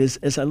by it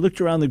as I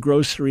looked around the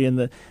grocery and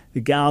the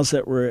gals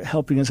that were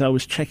helping as I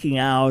was checking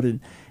out,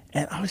 and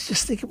I was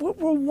just thinking,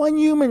 we're one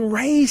human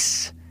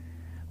race.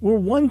 We're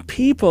one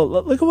people.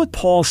 Look at what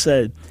Paul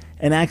said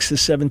in Acts the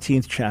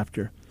 17th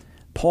chapter.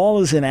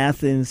 Paul is in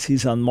Athens.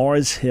 He's on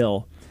Mars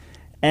Hill.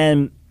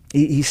 And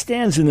he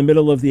stands in the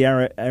middle of the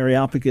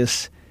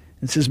Areopagus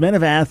and says, "Men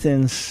of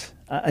Athens,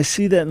 I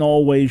see that in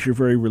all ways you're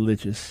very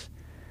religious.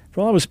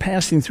 For while I was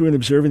passing through and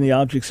observing the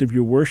objects of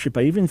your worship,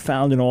 I even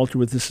found an altar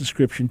with this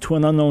inscription, 'To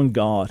an unknown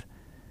God.'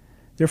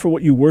 Therefore,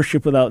 what you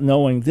worship without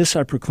knowing, this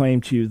I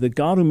proclaim to you, the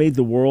God who made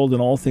the world and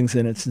all things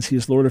in it, since he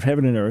is Lord of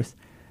heaven and earth,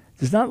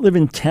 does not live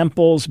in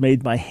temples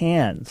made by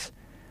hands,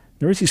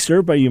 nor is he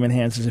served by human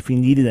hands as if he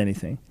needed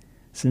anything,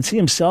 since he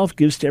himself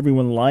gives to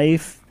everyone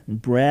life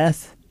and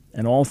breath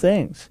and all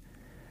things.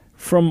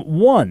 From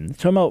one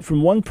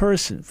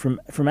person,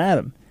 from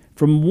Adam,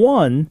 from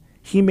one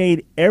he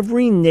made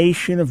every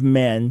nation of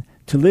men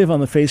to live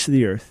on the face of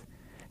the earth,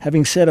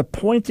 having set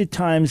appointed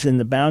times in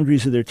the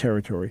boundaries of their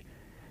territory.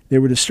 They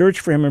were to search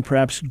for him and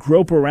perhaps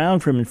grope around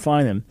for him and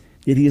find him,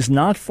 yet he is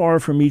not far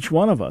from each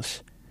one of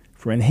us.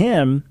 For in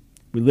him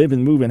we live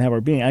and move and have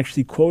our being,"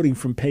 actually quoting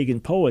from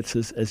pagan poets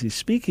as he's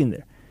speaking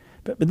there.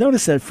 But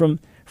notice that from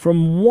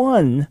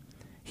one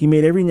he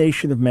made every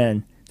nation of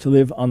men to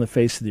live on the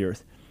face of the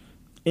earth.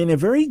 In a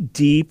very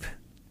deep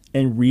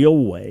and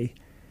real way,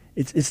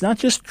 it's not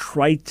just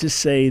trite to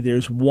say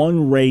there's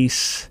one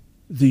race,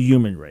 the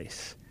human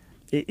race.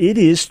 It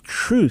is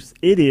truth.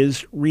 It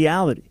is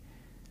reality.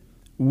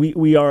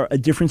 We are a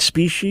different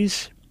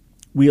species.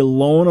 We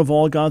alone of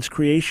all God's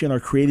creation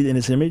are created in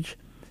his image.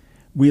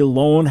 We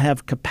alone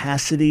have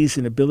capacities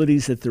and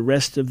abilities that the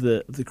rest of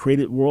the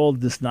created world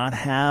does not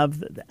have,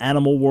 the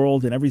animal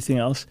world and everything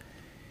else.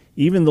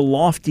 Even the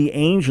lofty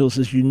angels,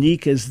 as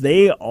unique as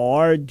they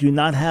are, do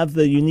not have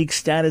the unique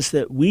status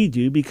that we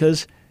do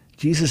because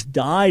Jesus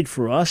died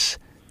for us.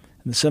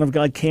 And the Son of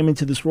God came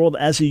into this world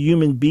as a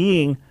human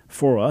being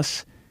for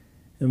us.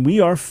 And we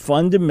are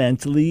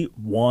fundamentally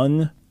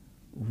one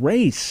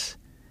race.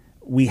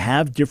 We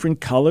have different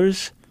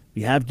colors.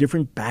 We have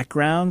different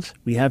backgrounds.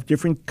 We have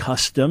different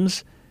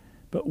customs.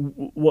 But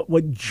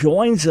what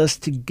joins us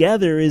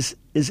together is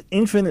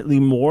infinitely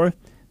more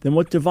than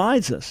what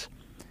divides us.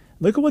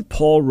 Look at what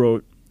Paul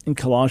wrote in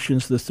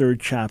Colossians, the 3rd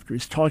chapter.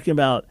 He's talking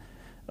about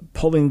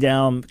pulling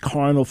down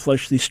carnal,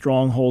 fleshly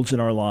strongholds in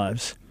our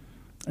lives.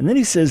 And then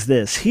he says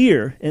this,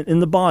 here in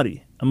the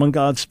body, among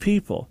God's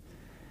people,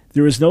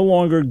 there is no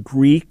longer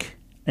Greek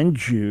and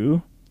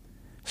Jew,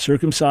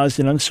 circumcised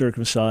and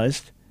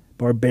uncircumcised,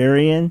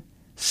 barbarian,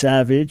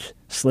 savage,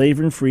 slave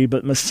and free,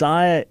 but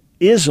Messiah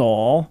is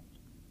all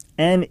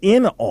and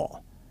in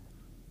all.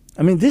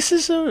 I mean, this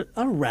is a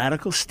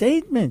radical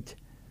statement.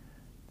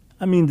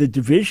 I mean, the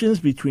divisions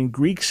between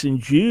Greeks and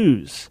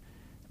Jews,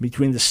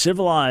 between the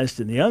civilized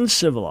and the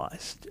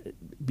uncivilized,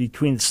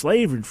 between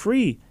slave and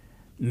free,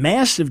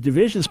 massive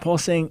divisions.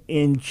 Paul's saying,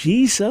 in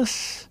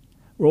Jesus,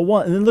 we're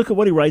one. And then look at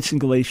what he writes in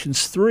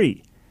Galatians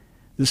 3.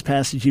 This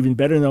passage even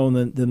better known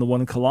than the one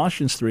in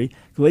Colossians 3.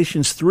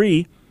 Galatians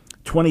 3,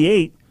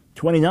 28,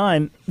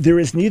 29, there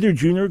is neither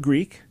Jew nor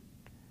Greek.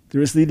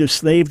 There is neither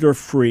slave nor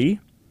free.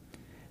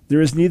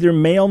 There is neither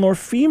male nor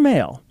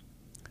female.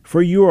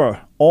 For you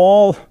are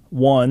all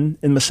one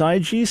in Messiah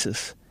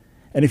Jesus.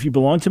 And if you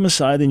belong to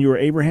Messiah, then you are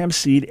Abraham's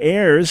seed,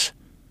 heirs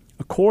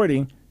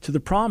according to the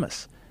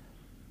promise.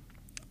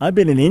 I've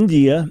been in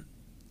India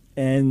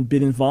and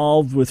been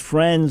involved with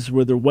friends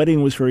where their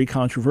wedding was very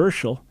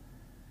controversial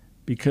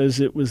because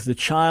it was the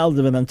child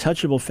of an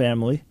untouchable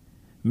family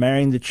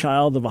marrying the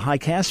child of a high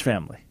caste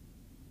family.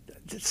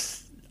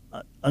 It's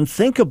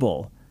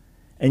unthinkable.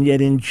 And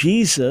yet in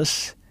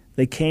Jesus,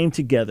 they came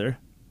together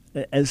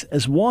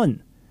as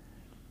one.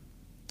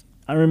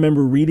 I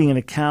remember reading an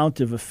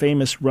account of a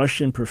famous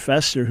Russian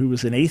professor who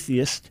was an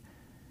atheist.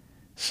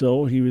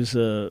 So he was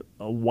a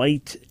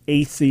white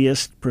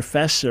atheist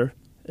professor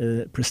at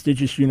a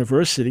prestigious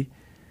university,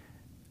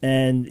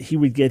 and he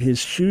would get his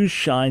shoes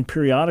shined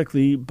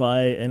periodically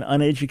by an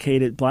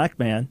uneducated black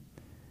man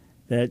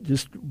that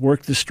just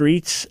worked the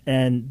streets,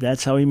 and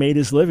that's how he made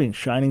his living,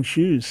 shining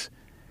shoes.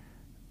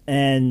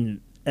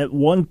 And at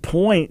one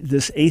point,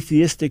 this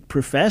atheistic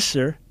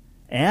professor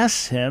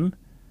asks him,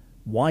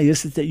 why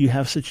is it that you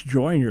have such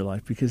joy in your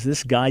life? Because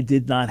this guy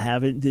did not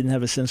have it, didn't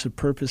have a sense of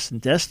purpose and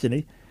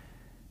destiny.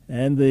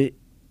 And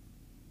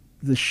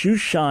the shoe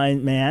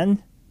shine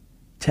man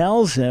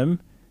tells him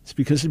it's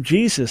because of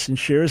Jesus and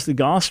shares the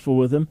gospel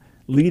with him,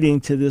 leading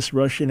to this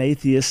Russian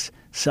atheist's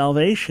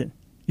salvation.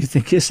 You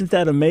think, isn't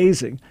that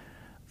amazing?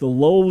 The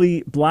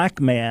lowly black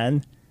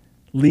man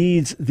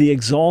leads the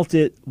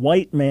exalted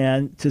white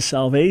man to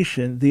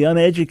salvation. The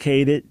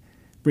uneducated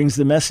brings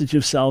the message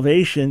of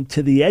salvation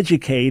to the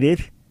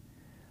educated.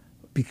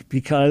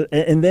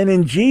 And then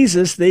in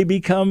Jesus, they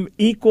become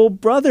equal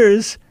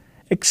brothers,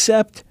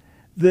 except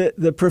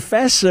the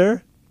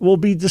professor will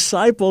be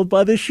discipled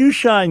by the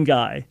shoeshine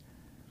guy.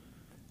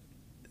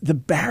 The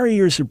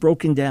barriers are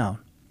broken down.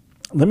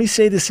 Let me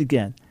say this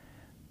again.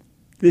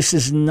 This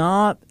is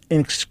not an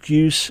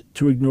excuse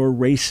to ignore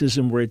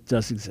racism where it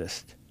does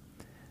exist.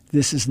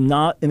 This is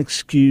not an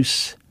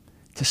excuse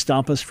to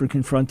stop us from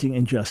confronting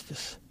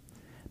injustice.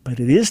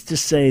 But it is to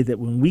say that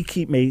when we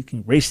keep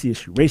making race the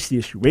issue, race the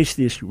issue, race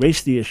the issue,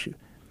 race the issue,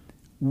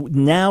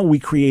 now we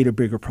create a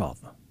bigger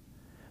problem.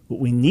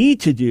 What we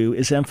need to do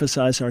is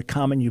emphasize our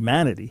common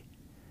humanity.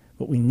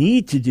 What we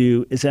need to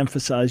do is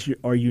emphasize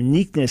our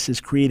uniqueness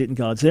as created in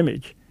God's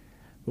image.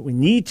 What we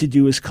need to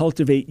do is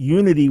cultivate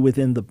unity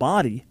within the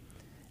body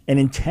and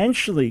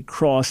intentionally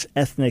cross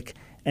ethnic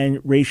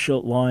and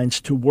racial lines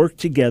to work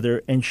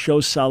together and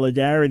show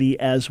solidarity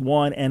as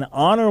one and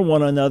honor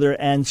one another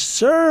and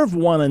serve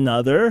one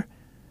another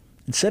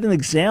and set an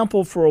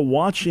example for a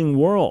watching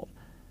world.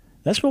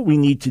 That's what we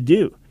need to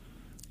do.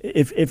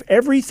 If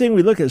everything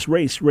we look at is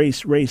race,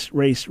 race, race,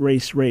 race,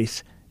 race,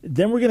 race,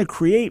 then we're going to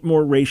create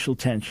more racial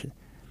tension.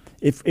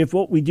 If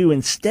what we do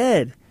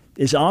instead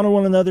is honor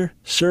one another,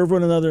 serve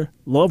one another,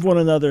 love one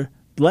another,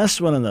 bless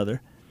one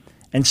another,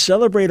 and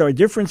celebrate our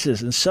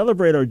differences and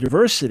celebrate our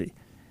diversity,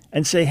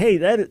 and say,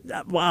 hey,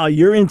 wow,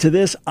 you're into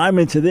this, I'm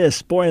into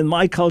this. Boy, in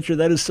my culture,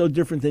 that is so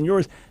different than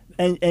yours.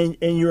 And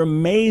you're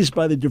amazed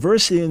by the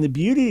diversity and the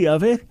beauty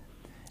of it.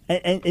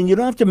 And you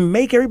don't have to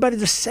make everybody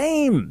the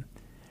same.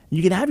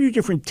 You can have your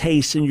different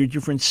tastes and your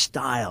different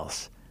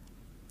styles.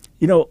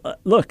 You know,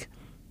 look,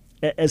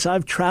 as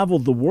I've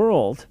traveled the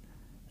world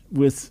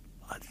with,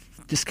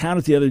 just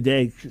counted the other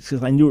day,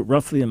 because I knew it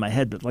roughly in my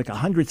head, but like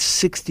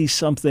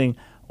 160-something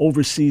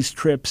overseas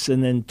trips,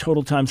 and then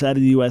total times out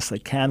of the U.S.,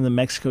 like Canada,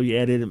 Mexico, you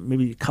added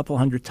maybe a couple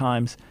hundred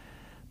times.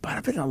 But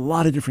I've been in a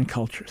lot of different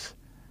cultures.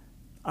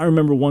 I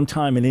remember one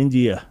time in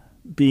India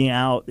being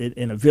out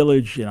in a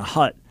village, in a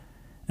hut,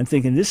 and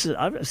thinking,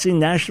 I've seen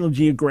National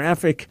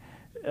Geographic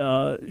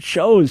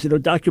shows,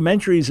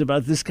 documentaries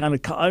about this kind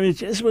of, it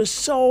just was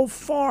so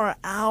far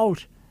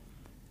out.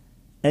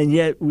 And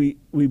yet we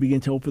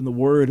begin to open the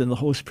Word, and the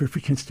Holy Spirit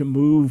begins to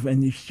move,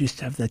 and you just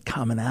have that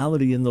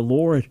commonality in the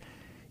Lord,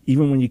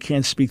 even when you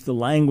can't speak the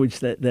language,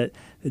 that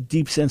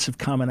deep sense of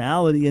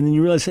commonality. And then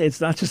you realize, hey,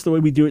 it's not just the way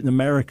we do it in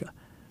America.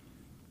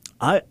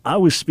 I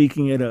was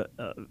speaking at one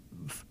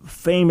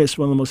of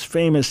the most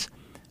famous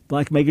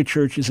black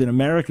megachurches in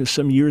America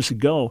some years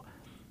ago,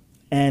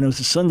 and it was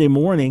a Sunday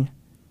morning,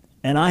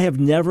 and I have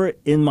never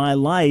in my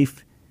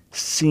life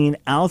seen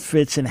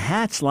outfits and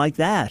hats like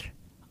that.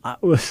 I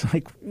was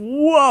like,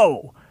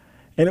 whoa.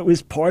 And it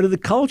was part of the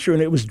culture,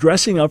 and it was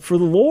dressing up for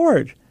the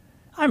Lord.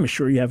 I'm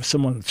sure you have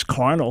someone that's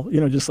carnal,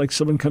 just like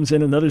someone comes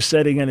in another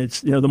setting, and it's,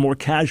 the more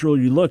casual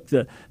you look,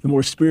 the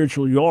more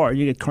spiritual you are.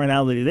 You get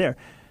carnality there.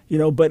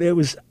 But I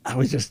was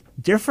just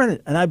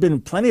different. And I've been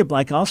in plenty of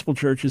black gospel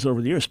churches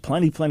over the years,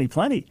 plenty.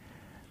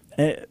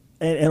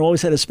 And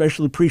always had a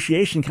special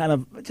appreciation, kind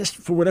of just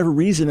for whatever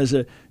reason, as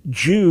a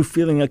Jew,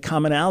 feeling a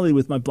commonality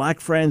with my black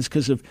friends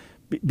because of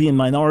being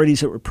minorities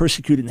that were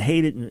persecuted and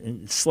hated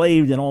and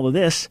enslaved and all of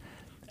this.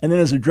 And then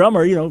as a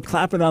drummer,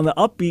 clapping on the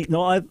upbeat,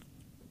 I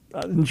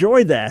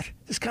enjoyed that.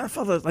 Just kind of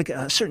felt like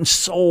a certain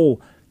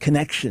soul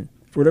connection,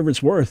 for whatever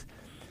it's worth.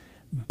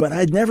 But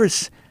I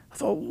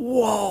thought,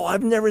 whoa,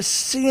 I've never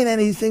seen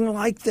anything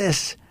like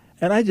this.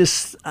 And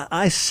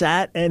I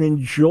sat and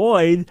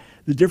enjoyed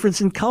the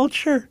difference in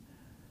culture.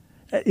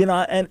 And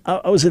I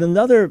was at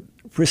another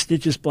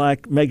prestigious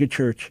black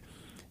megachurch,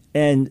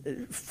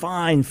 and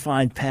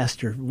fine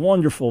pastor,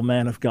 wonderful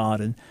man of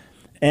God.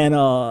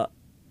 And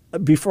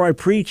before I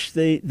preached,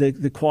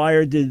 the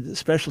choir did a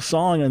special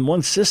song, and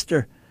one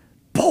sister,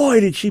 boy,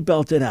 did she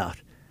belt it out.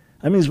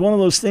 I mean, it's one of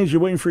those things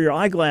you're waiting for your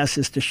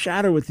eyeglasses to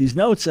shatter with these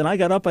notes. And I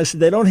got up, I said,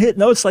 they don't hit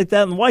notes like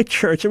that in white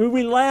church. I mean,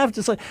 we laughed.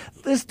 It's like,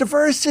 there's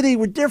diversity.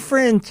 We're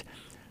different.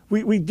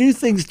 We do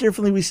things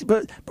differently.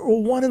 But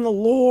we're one in the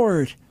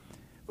Lord.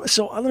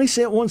 So let me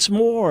say it once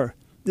more.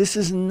 This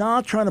is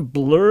not trying to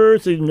blur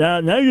things. Now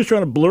you're just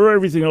trying to blur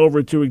everything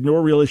over to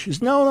ignore real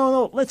issues.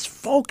 No. Let's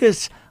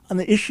focus on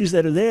the issues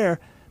that are there,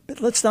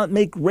 but let's not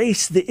make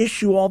race the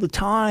issue all the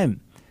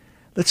time.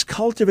 Let's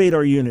cultivate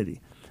our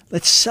unity.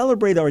 Let's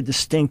celebrate our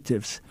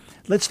distinctives.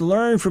 Let's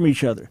learn from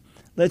each other.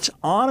 Let's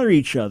honor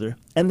each other.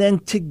 And then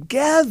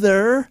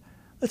together,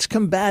 let's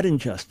combat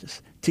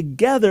injustice.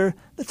 Together,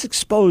 let's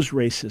expose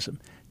racism.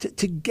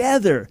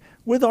 Together,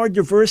 with our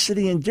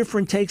diversity and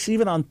different takes,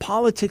 even on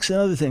politics and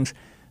other things,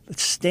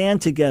 let's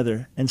stand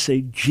together and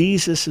say,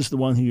 Jesus is the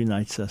one who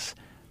unites us.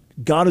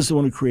 God is the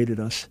one who created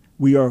us.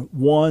 We are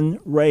one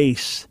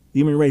race, the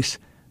human race.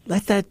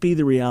 Let that be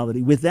the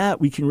reality. With that,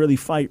 we can really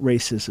fight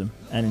racism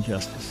and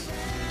injustice.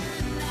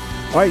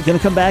 All right, going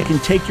to come back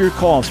and take your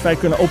calls. In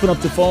fact, going to open up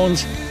the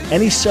phones.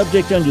 Any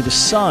subject under the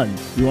sun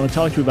you want to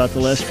talk to about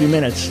the last few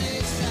minutes.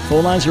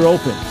 Phone lines are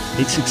open,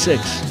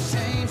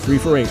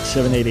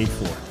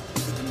 866-348-7884.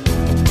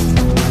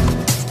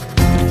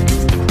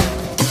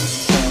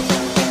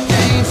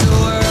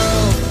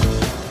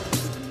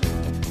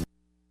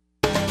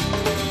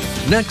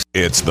 Next,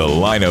 it's The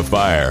Line of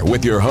Fire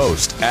with your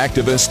host,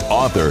 activist,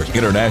 author,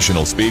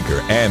 international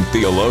speaker, and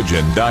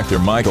theologian, Dr.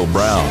 Michael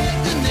Brown.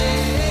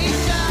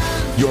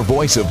 Your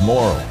voice of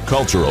moral,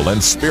 cultural,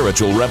 and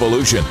spiritual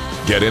revolution.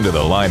 Get into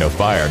The Line of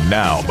Fire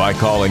now by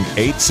calling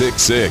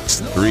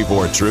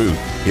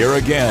 866-34-TRUTH. Here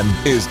again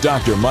is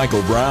Dr.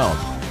 Michael Brown.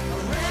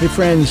 Hey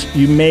friends,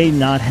 you may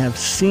not have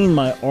seen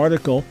my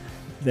article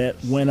that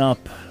went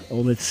up,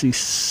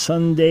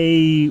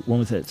 Sunday, when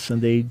was that?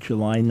 Sunday,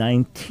 July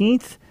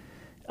 19th.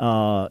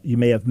 You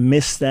may have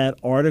missed that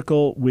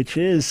article, which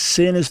is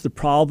Sin is the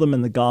Problem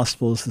and the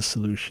Gospel is the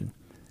Solution.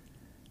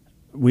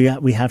 We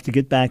have to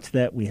get back to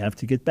that. We have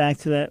to get back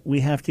to that. We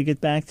have to get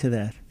back to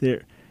that.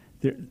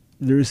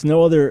 There's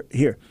no other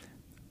here.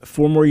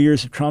 4 more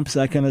years of Trump, is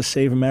that going to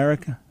save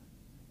America?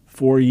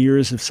 4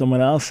 years of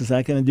someone else, is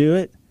that going to do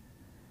it?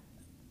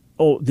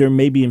 Oh, there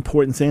may be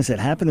important things that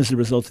happen as a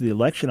result of the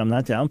election. I'm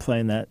not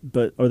downplaying that.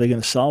 But are they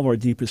going to solve our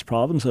deepest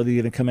problems? Are they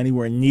going to come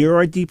anywhere near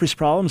our deepest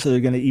problems? Are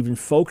they going to even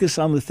focus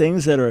on the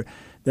things that are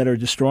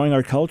destroying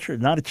our culture?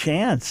 Not a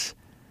chance.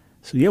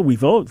 So yeah, we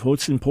vote.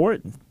 Vote's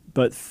important.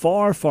 But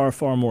far, far,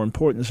 far more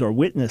important is our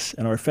witness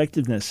and our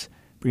effectiveness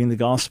bringing the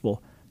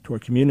gospel to our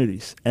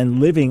communities and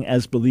living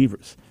as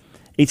believers.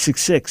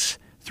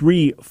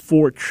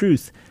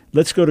 866-34-TRUTH.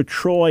 Let's go to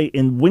Troy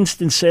in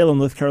Winston-Salem,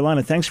 North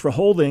Carolina. Thanks for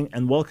holding,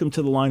 and welcome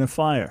to The Line of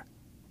Fire.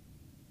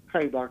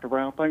 Hey, Dr.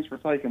 Brown. Thanks for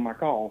taking my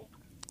call.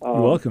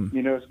 You're welcome.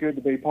 It's good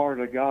to be part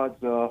of God's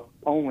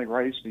only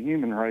race, the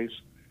human race.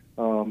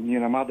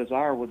 My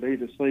desire would be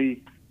to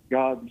see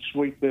God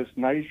sweep this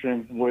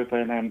nation with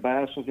an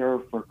ambassador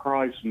for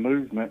Christ's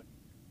movement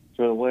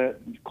to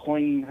let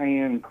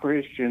clean-hand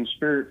Christians,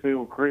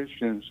 Spirit-filled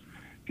Christians,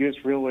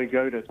 just really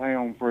go to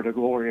town for the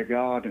glory of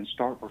God and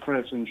start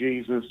professing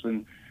Jesus.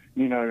 And,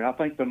 I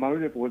think the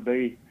motive would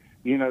be,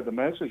 the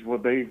message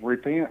would be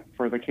repent,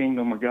 for the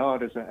kingdom of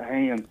God is at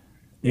hand.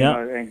 Yeah.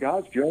 And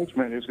God's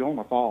judgment is going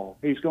to fall.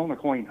 He's going to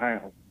clean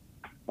house.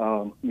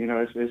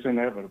 It's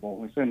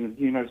inevitable. It's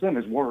in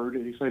His Word.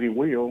 He said He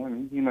will,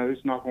 and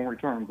it's not going to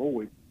return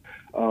void.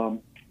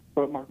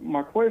 But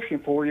my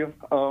question for you,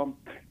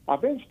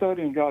 I've been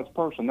studying God's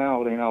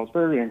personality, and I was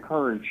very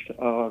encouraged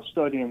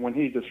studying when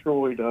He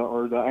destroyed,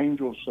 or the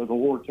angels of the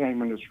Lord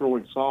came and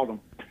destroyed Sodom.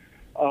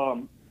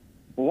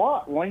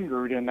 Lot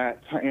lingered in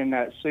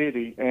that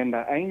city, and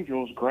the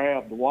angels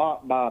grabbed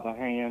Lot by the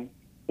hand,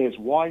 his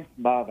wife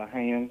by the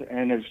hand,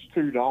 and his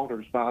 2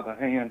 daughters by the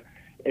hand,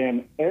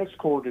 and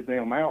escorted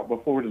them out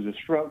before the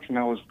destruction.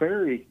 I was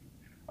very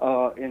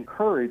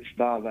encouraged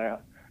by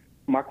that.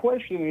 My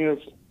question is,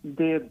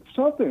 did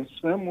something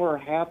similar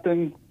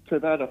happen to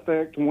that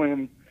effect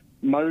when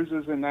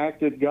Moses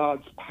enacted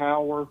God's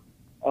power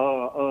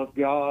of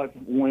God,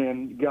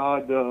 when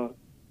God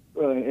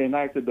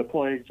enacted the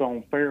plagues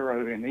on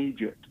Pharaoh in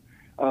Egypt?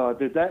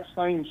 Did that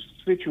same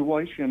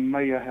situation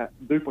may have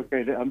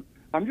duplicated?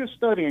 I'm just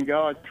studying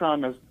God,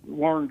 trying to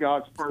learn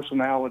God's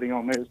personality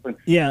on this. And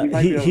yeah,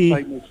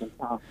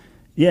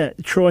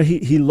 Troy,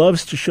 he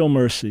loves to show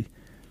mercy.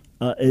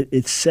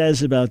 It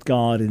says about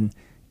God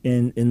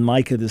in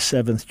Micah, the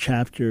 7th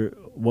chapter,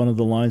 one of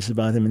the lines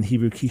about him in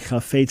Hebrew, Ki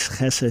chafetz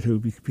chesed hu,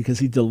 because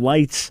he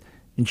delights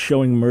in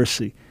showing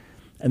mercy.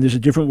 And there's a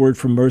different word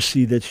for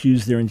mercy that's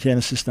used there in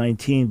Genesis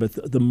 19, but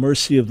the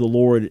mercy of the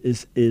Lord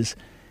is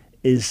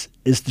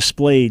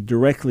displayed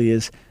directly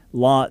as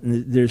Lot,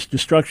 and there's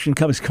destruction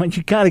coming.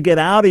 You got to get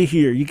out of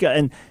here.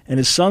 And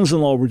his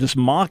sons-in-law were just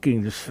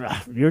mocking.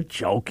 You're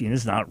joking.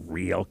 It's not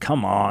real.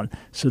 Come on.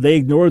 So they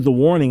ignored the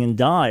warning and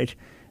died.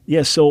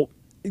 Yeah, so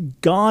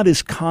God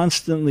is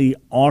constantly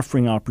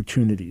offering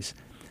opportunities.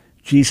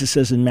 Jesus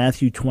says in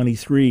Matthew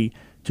 23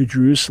 to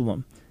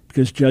Jerusalem,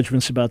 because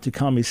judgment's about to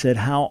come, he said,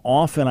 how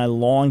often I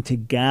long to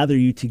gather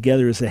you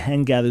together as a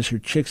hen gathers her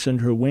chicks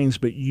under her wings,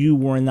 but you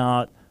were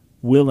not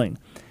willing.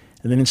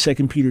 And then in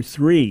 2 Peter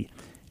 3,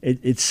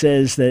 it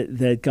says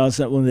that God's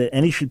not willing that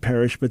any should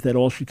perish, but that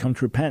all should come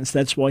to repentance.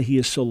 That's why he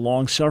is so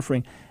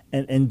long-suffering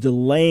and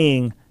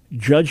delaying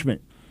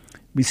judgment.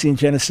 We see in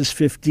Genesis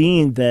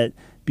 15 that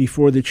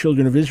before the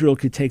children of Israel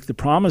could take the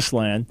promised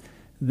land,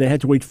 they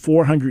had to wait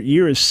 400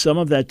 years, some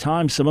of that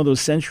time, some of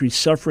those centuries,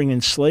 suffering in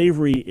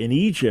slavery in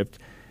Egypt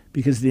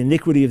because the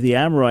iniquity of the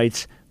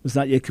Amorites was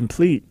not yet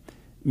complete,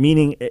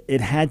 meaning it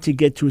had to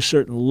get to a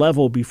certain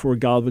level before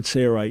God would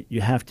say, all right,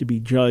 you have to be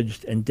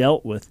judged and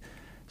dealt with.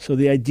 So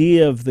the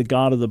idea of the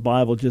God of the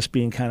Bible just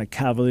being kind of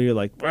cavalier,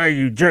 like, "Hey,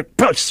 you jerk,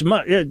 it's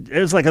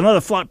like another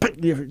flock,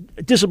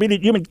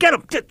 disobedient human, get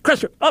him,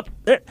 crush him, up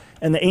there."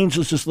 And the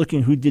angels just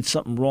looking who did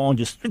something wrong,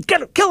 just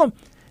get him, kill him.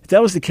 If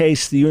that was the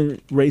case, the human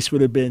race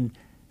would have been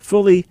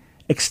fully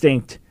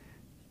extinct,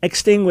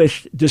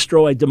 extinguished,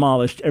 destroyed,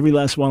 demolished, every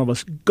last one of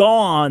us,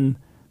 gone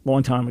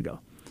long time ago.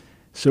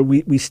 So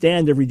we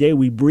stand every day,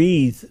 we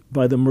breathe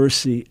by the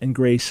mercy and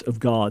grace of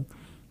God.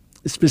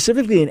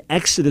 Specifically in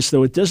Exodus,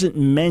 though, it doesn't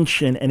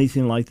mention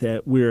anything like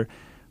that where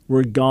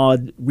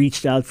God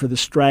reached out for the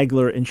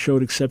straggler and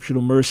showed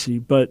exceptional mercy.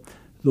 But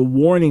the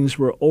warnings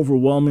were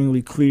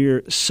overwhelmingly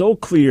clear, so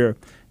clear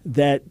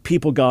that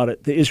people got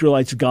it. The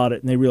Israelites got it,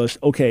 and they realized,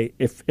 okay,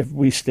 if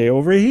we stay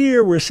over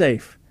here, we're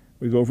safe.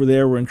 We go over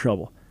there, we're in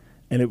trouble.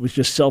 And it was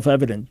just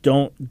self-evident.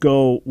 Don't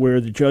go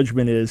where the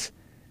judgment is.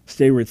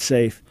 Stay where it's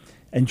safe.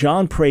 And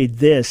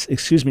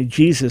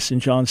Jesus in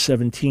John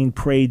 17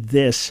 prayed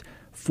this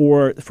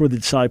for the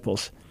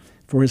disciples,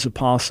 for his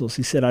apostles.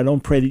 He said, I don't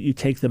pray that you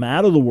take them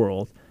out of the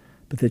world,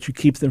 but that you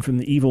keep them from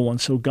the evil one.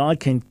 So God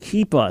can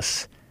keep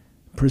us,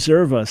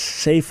 preserve us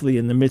safely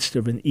in the midst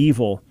of an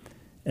evil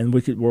and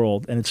wicked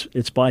world, and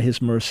it's by his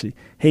mercy.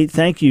 Hey,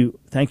 thank you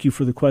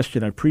for the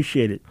question. I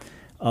appreciate it.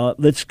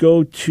 Let's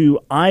go to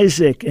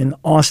Isaac in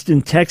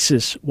Austin,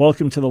 Texas.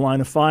 Welcome to the Line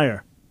of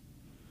Fire.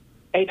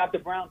 Hey, Dr.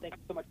 Brown, thank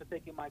you so much for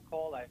taking my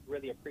call. I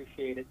really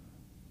appreciate it.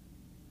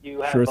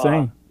 You have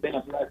been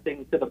a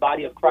blessing to the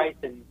body of Christ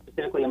and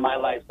specifically in my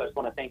life, so I just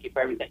want to thank you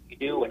for everything you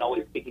do and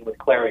always speaking with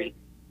clarity.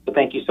 So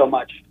thank you so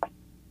much.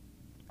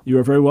 You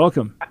are very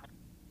welcome. I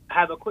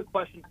have a quick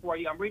question for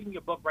you. I'm reading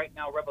your book right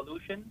now,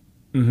 Revolution,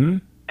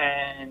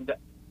 and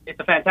it's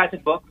a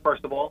fantastic book,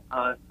 first of all,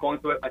 going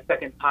through it my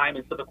second time.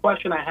 And so the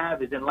question I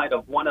have is in light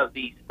of one of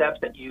the steps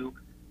that you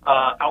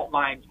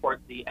outlined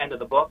towards the end of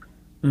the book,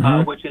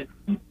 which is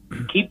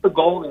keep the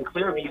goal in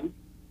clear view,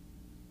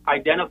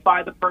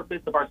 identify the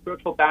purpose of our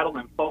spiritual battle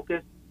and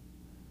focus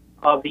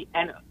of the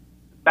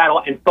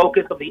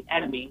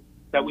enemy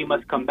that we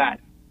must combat.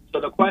 So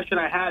the question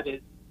I have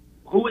is,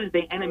 who is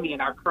the enemy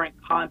in our current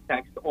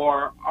context,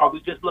 or are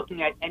we just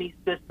looking at any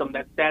system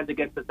that stands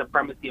against the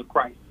supremacy of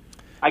Christ?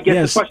 I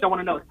guess the question I want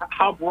to know is,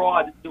 how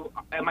broad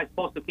am I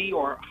supposed to be,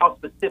 or how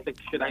specific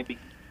should I be?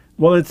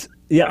 Well,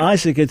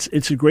 Isaac,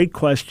 it's a great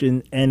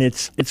question, and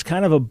it's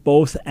kind of a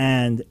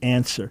both-and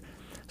answer.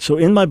 So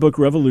in my book,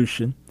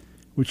 Revolution,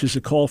 which is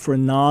a call for a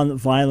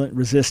non-violent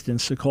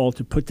resistance, a call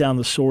to put down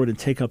the sword and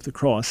take up the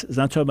cross. It's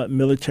not talking about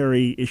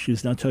military issues,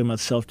 it's not talking about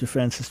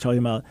self-defense, it's talking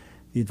about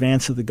the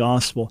advance of the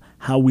gospel,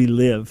 how we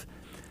live.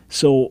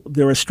 So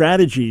there are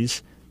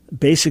strategies,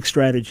 basic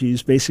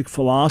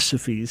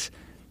philosophies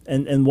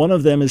And one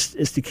of them is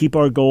to keep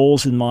our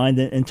goals in mind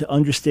and to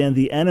understand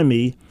the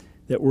enemy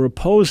that we're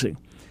opposing.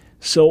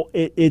 So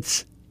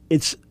it's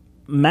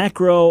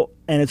macro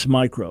and it's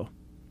micro.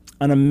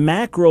 On a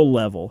macro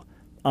level,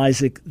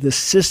 Isaac, the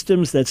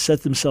systems that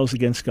set themselves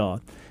against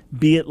God,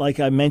 be it like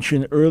I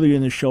mentioned earlier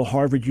in the show,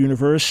 Harvard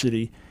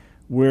University,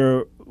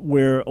 where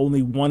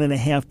only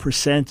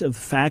 1.5% of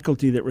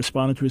faculty that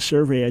responded to a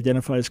survey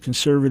identify as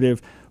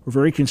conservative or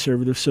very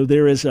conservative. So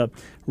there is a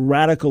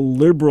radical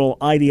liberal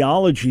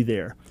ideology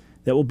there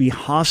that will be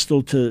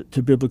hostile to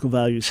biblical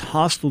values,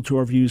 hostile to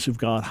our views of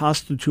God,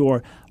 hostile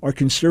to our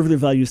conservative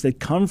values that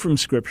come from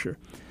Scripture.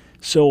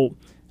 So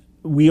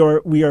we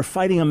are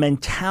fighting a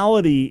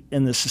mentality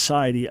in the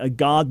society, a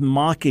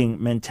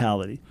God-mocking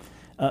mentality,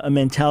 a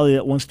mentality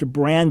that wants to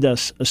brand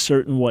us a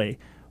certain way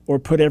or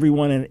put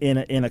everyone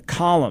in a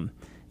column.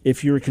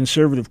 If you're a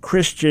conservative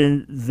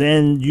Christian,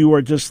 then you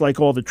are just like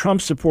all the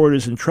Trump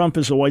supporters, and Trump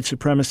is a white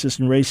supremacist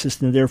and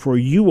racist, and therefore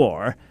you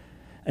are,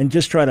 and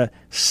just try to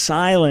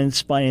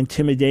silence by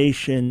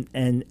intimidation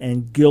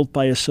and guilt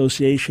by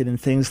association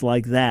and things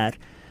like that.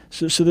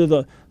 So they're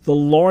the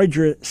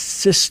larger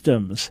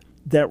systems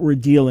that we're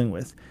dealing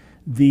with,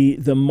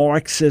 the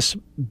Marxist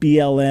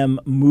BLM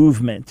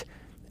movement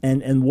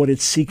and what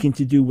it's seeking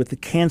to do with the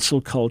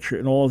cancel culture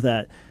and all of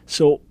that.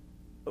 So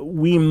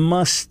we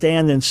must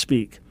stand and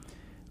speak.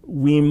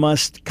 We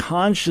must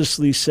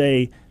consciously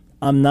say,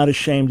 I'm not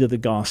ashamed of the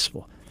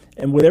gospel.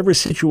 And whatever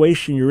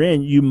situation you're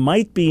in, you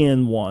might be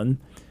in one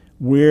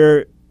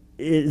where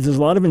there's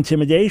a lot of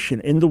intimidation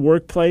in the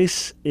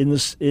workplace, in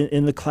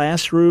the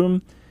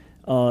classroom,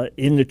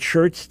 in the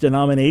church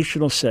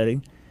denominational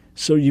setting.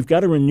 So you've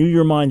got to renew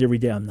your mind every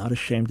day. I'm not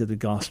ashamed of the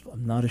gospel.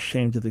 I'm not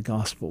ashamed of the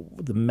gospel.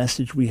 The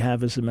message we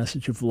have is a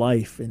message of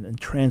life and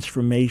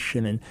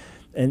transformation, and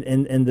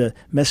the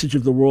message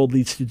of the world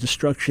leads to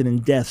destruction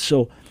and death.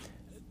 So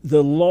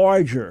the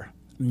larger,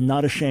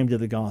 not ashamed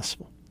of the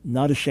gospel,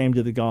 not ashamed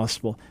of the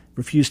gospel,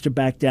 refuse to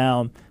back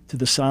down to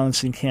the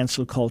silence and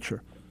cancel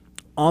culture.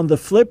 On the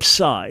flip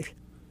side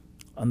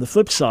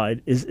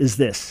is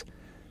this,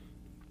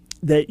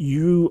 that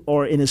you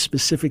are in a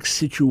specific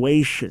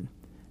situation,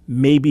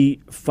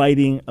 maybe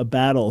fighting a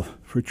battle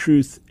for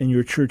truth in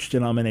your church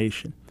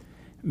denomination,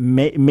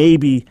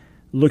 maybe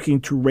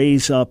looking to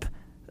raise up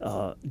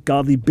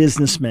godly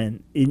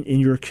businessmen in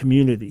your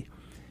community,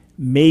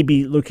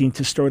 maybe looking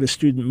to start a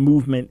student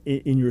movement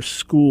in your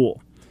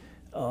school.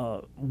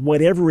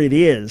 Whatever it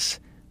is,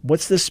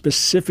 what's the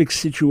specific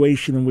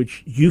situation in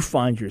which you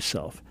find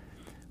yourself?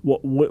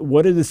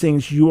 What are the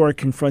things you are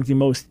confronting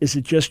most? Is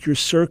it just your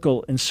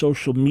circle and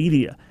social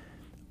media?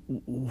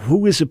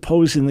 Who is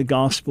opposing the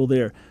gospel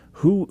there?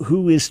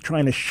 Who is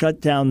trying to shut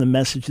down the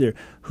message there?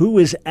 Who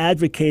is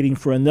advocating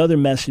for another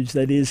message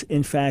that is,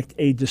 in fact,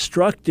 a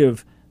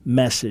destructive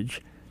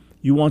message?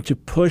 You want to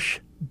push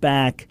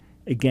back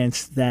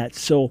against that.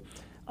 So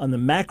on the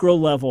macro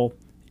level,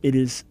 it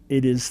is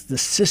the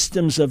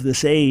systems of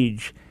this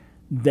age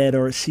that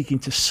are seeking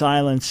to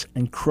silence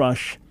and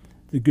crush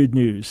the good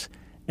news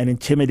and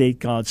intimidate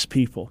God's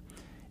people.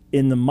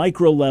 In the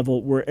micro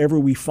level, wherever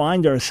we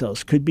find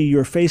ourselves, could be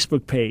your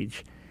Facebook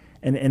page,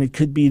 and it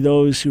could be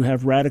those who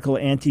have radical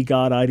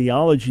anti-God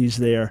ideologies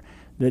there,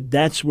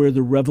 that's where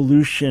the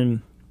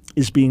revolution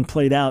is being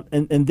played out.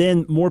 And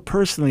then more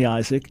personally,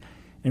 Isaac,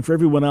 and for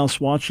everyone else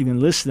watching and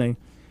listening,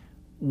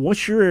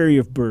 what's your area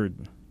of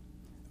burden?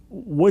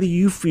 What do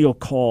you feel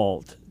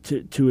called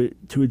to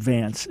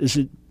advance? Is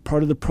it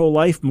part of the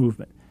pro-life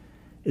movement?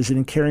 Is it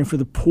in caring for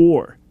the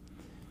poor?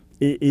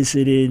 Is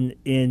it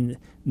in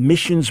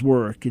missions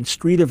work, in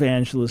street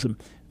evangelism?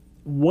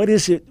 What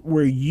is it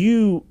where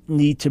you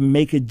need to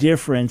make a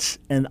difference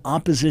and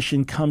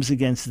opposition comes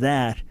against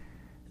that?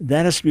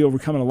 That has to be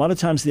overcome. And a lot of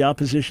times the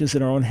opposition is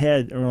in our own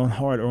head, our own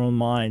heart, our own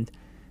mind.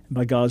 And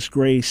by God's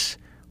grace,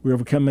 we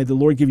overcome. May the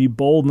Lord give you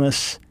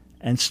boldness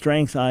and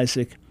strength,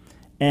 Isaac.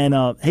 And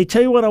hey,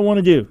 tell you what I want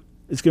to do.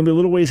 It's going to be a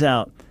little ways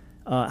out.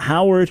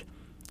 Howard,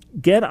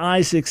 get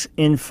Isaac's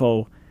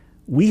info.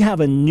 We have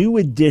a new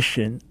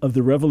edition of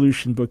the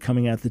Revolution book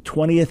coming out, the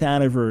 20th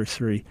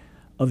anniversary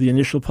of the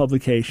initial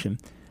publication.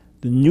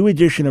 The new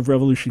edition of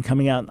Revolution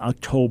coming out in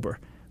October.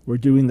 We're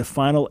doing the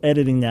final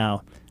editing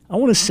now. I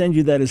want to send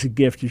you that as a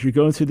gift. As you're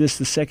going through this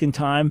the second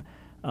time,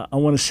 I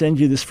want to send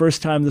you this.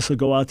 First time this will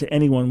go out to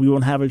anyone. We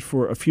won't have it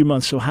for a few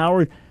months. So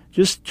Howard,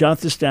 just jot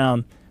this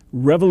down.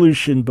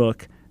 Revolution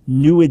book,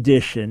 new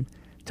edition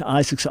to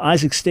Isaac. So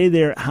Isaac, stay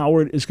there.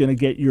 Howard is going to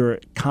get your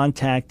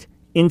contact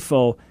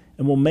info,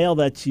 and we'll mail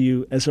that to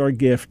you as our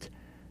gift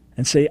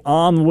and say,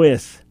 on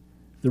with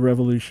the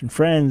revolution.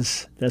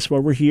 Friends, that's why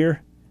we're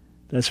here.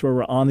 That's why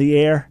we're on the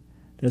air.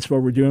 That's why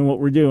we're doing what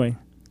we're doing,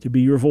 to be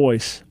your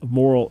voice of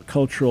moral,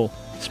 cultural,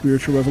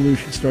 spiritual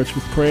revolution. It starts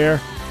with prayer,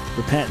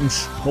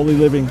 repentance, holy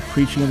living,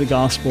 preaching of the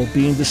gospel,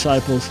 being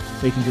disciples,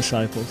 making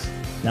disciples.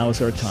 Now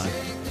is our time.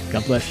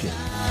 God bless you.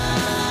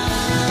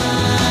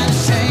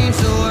 Change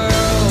the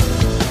world.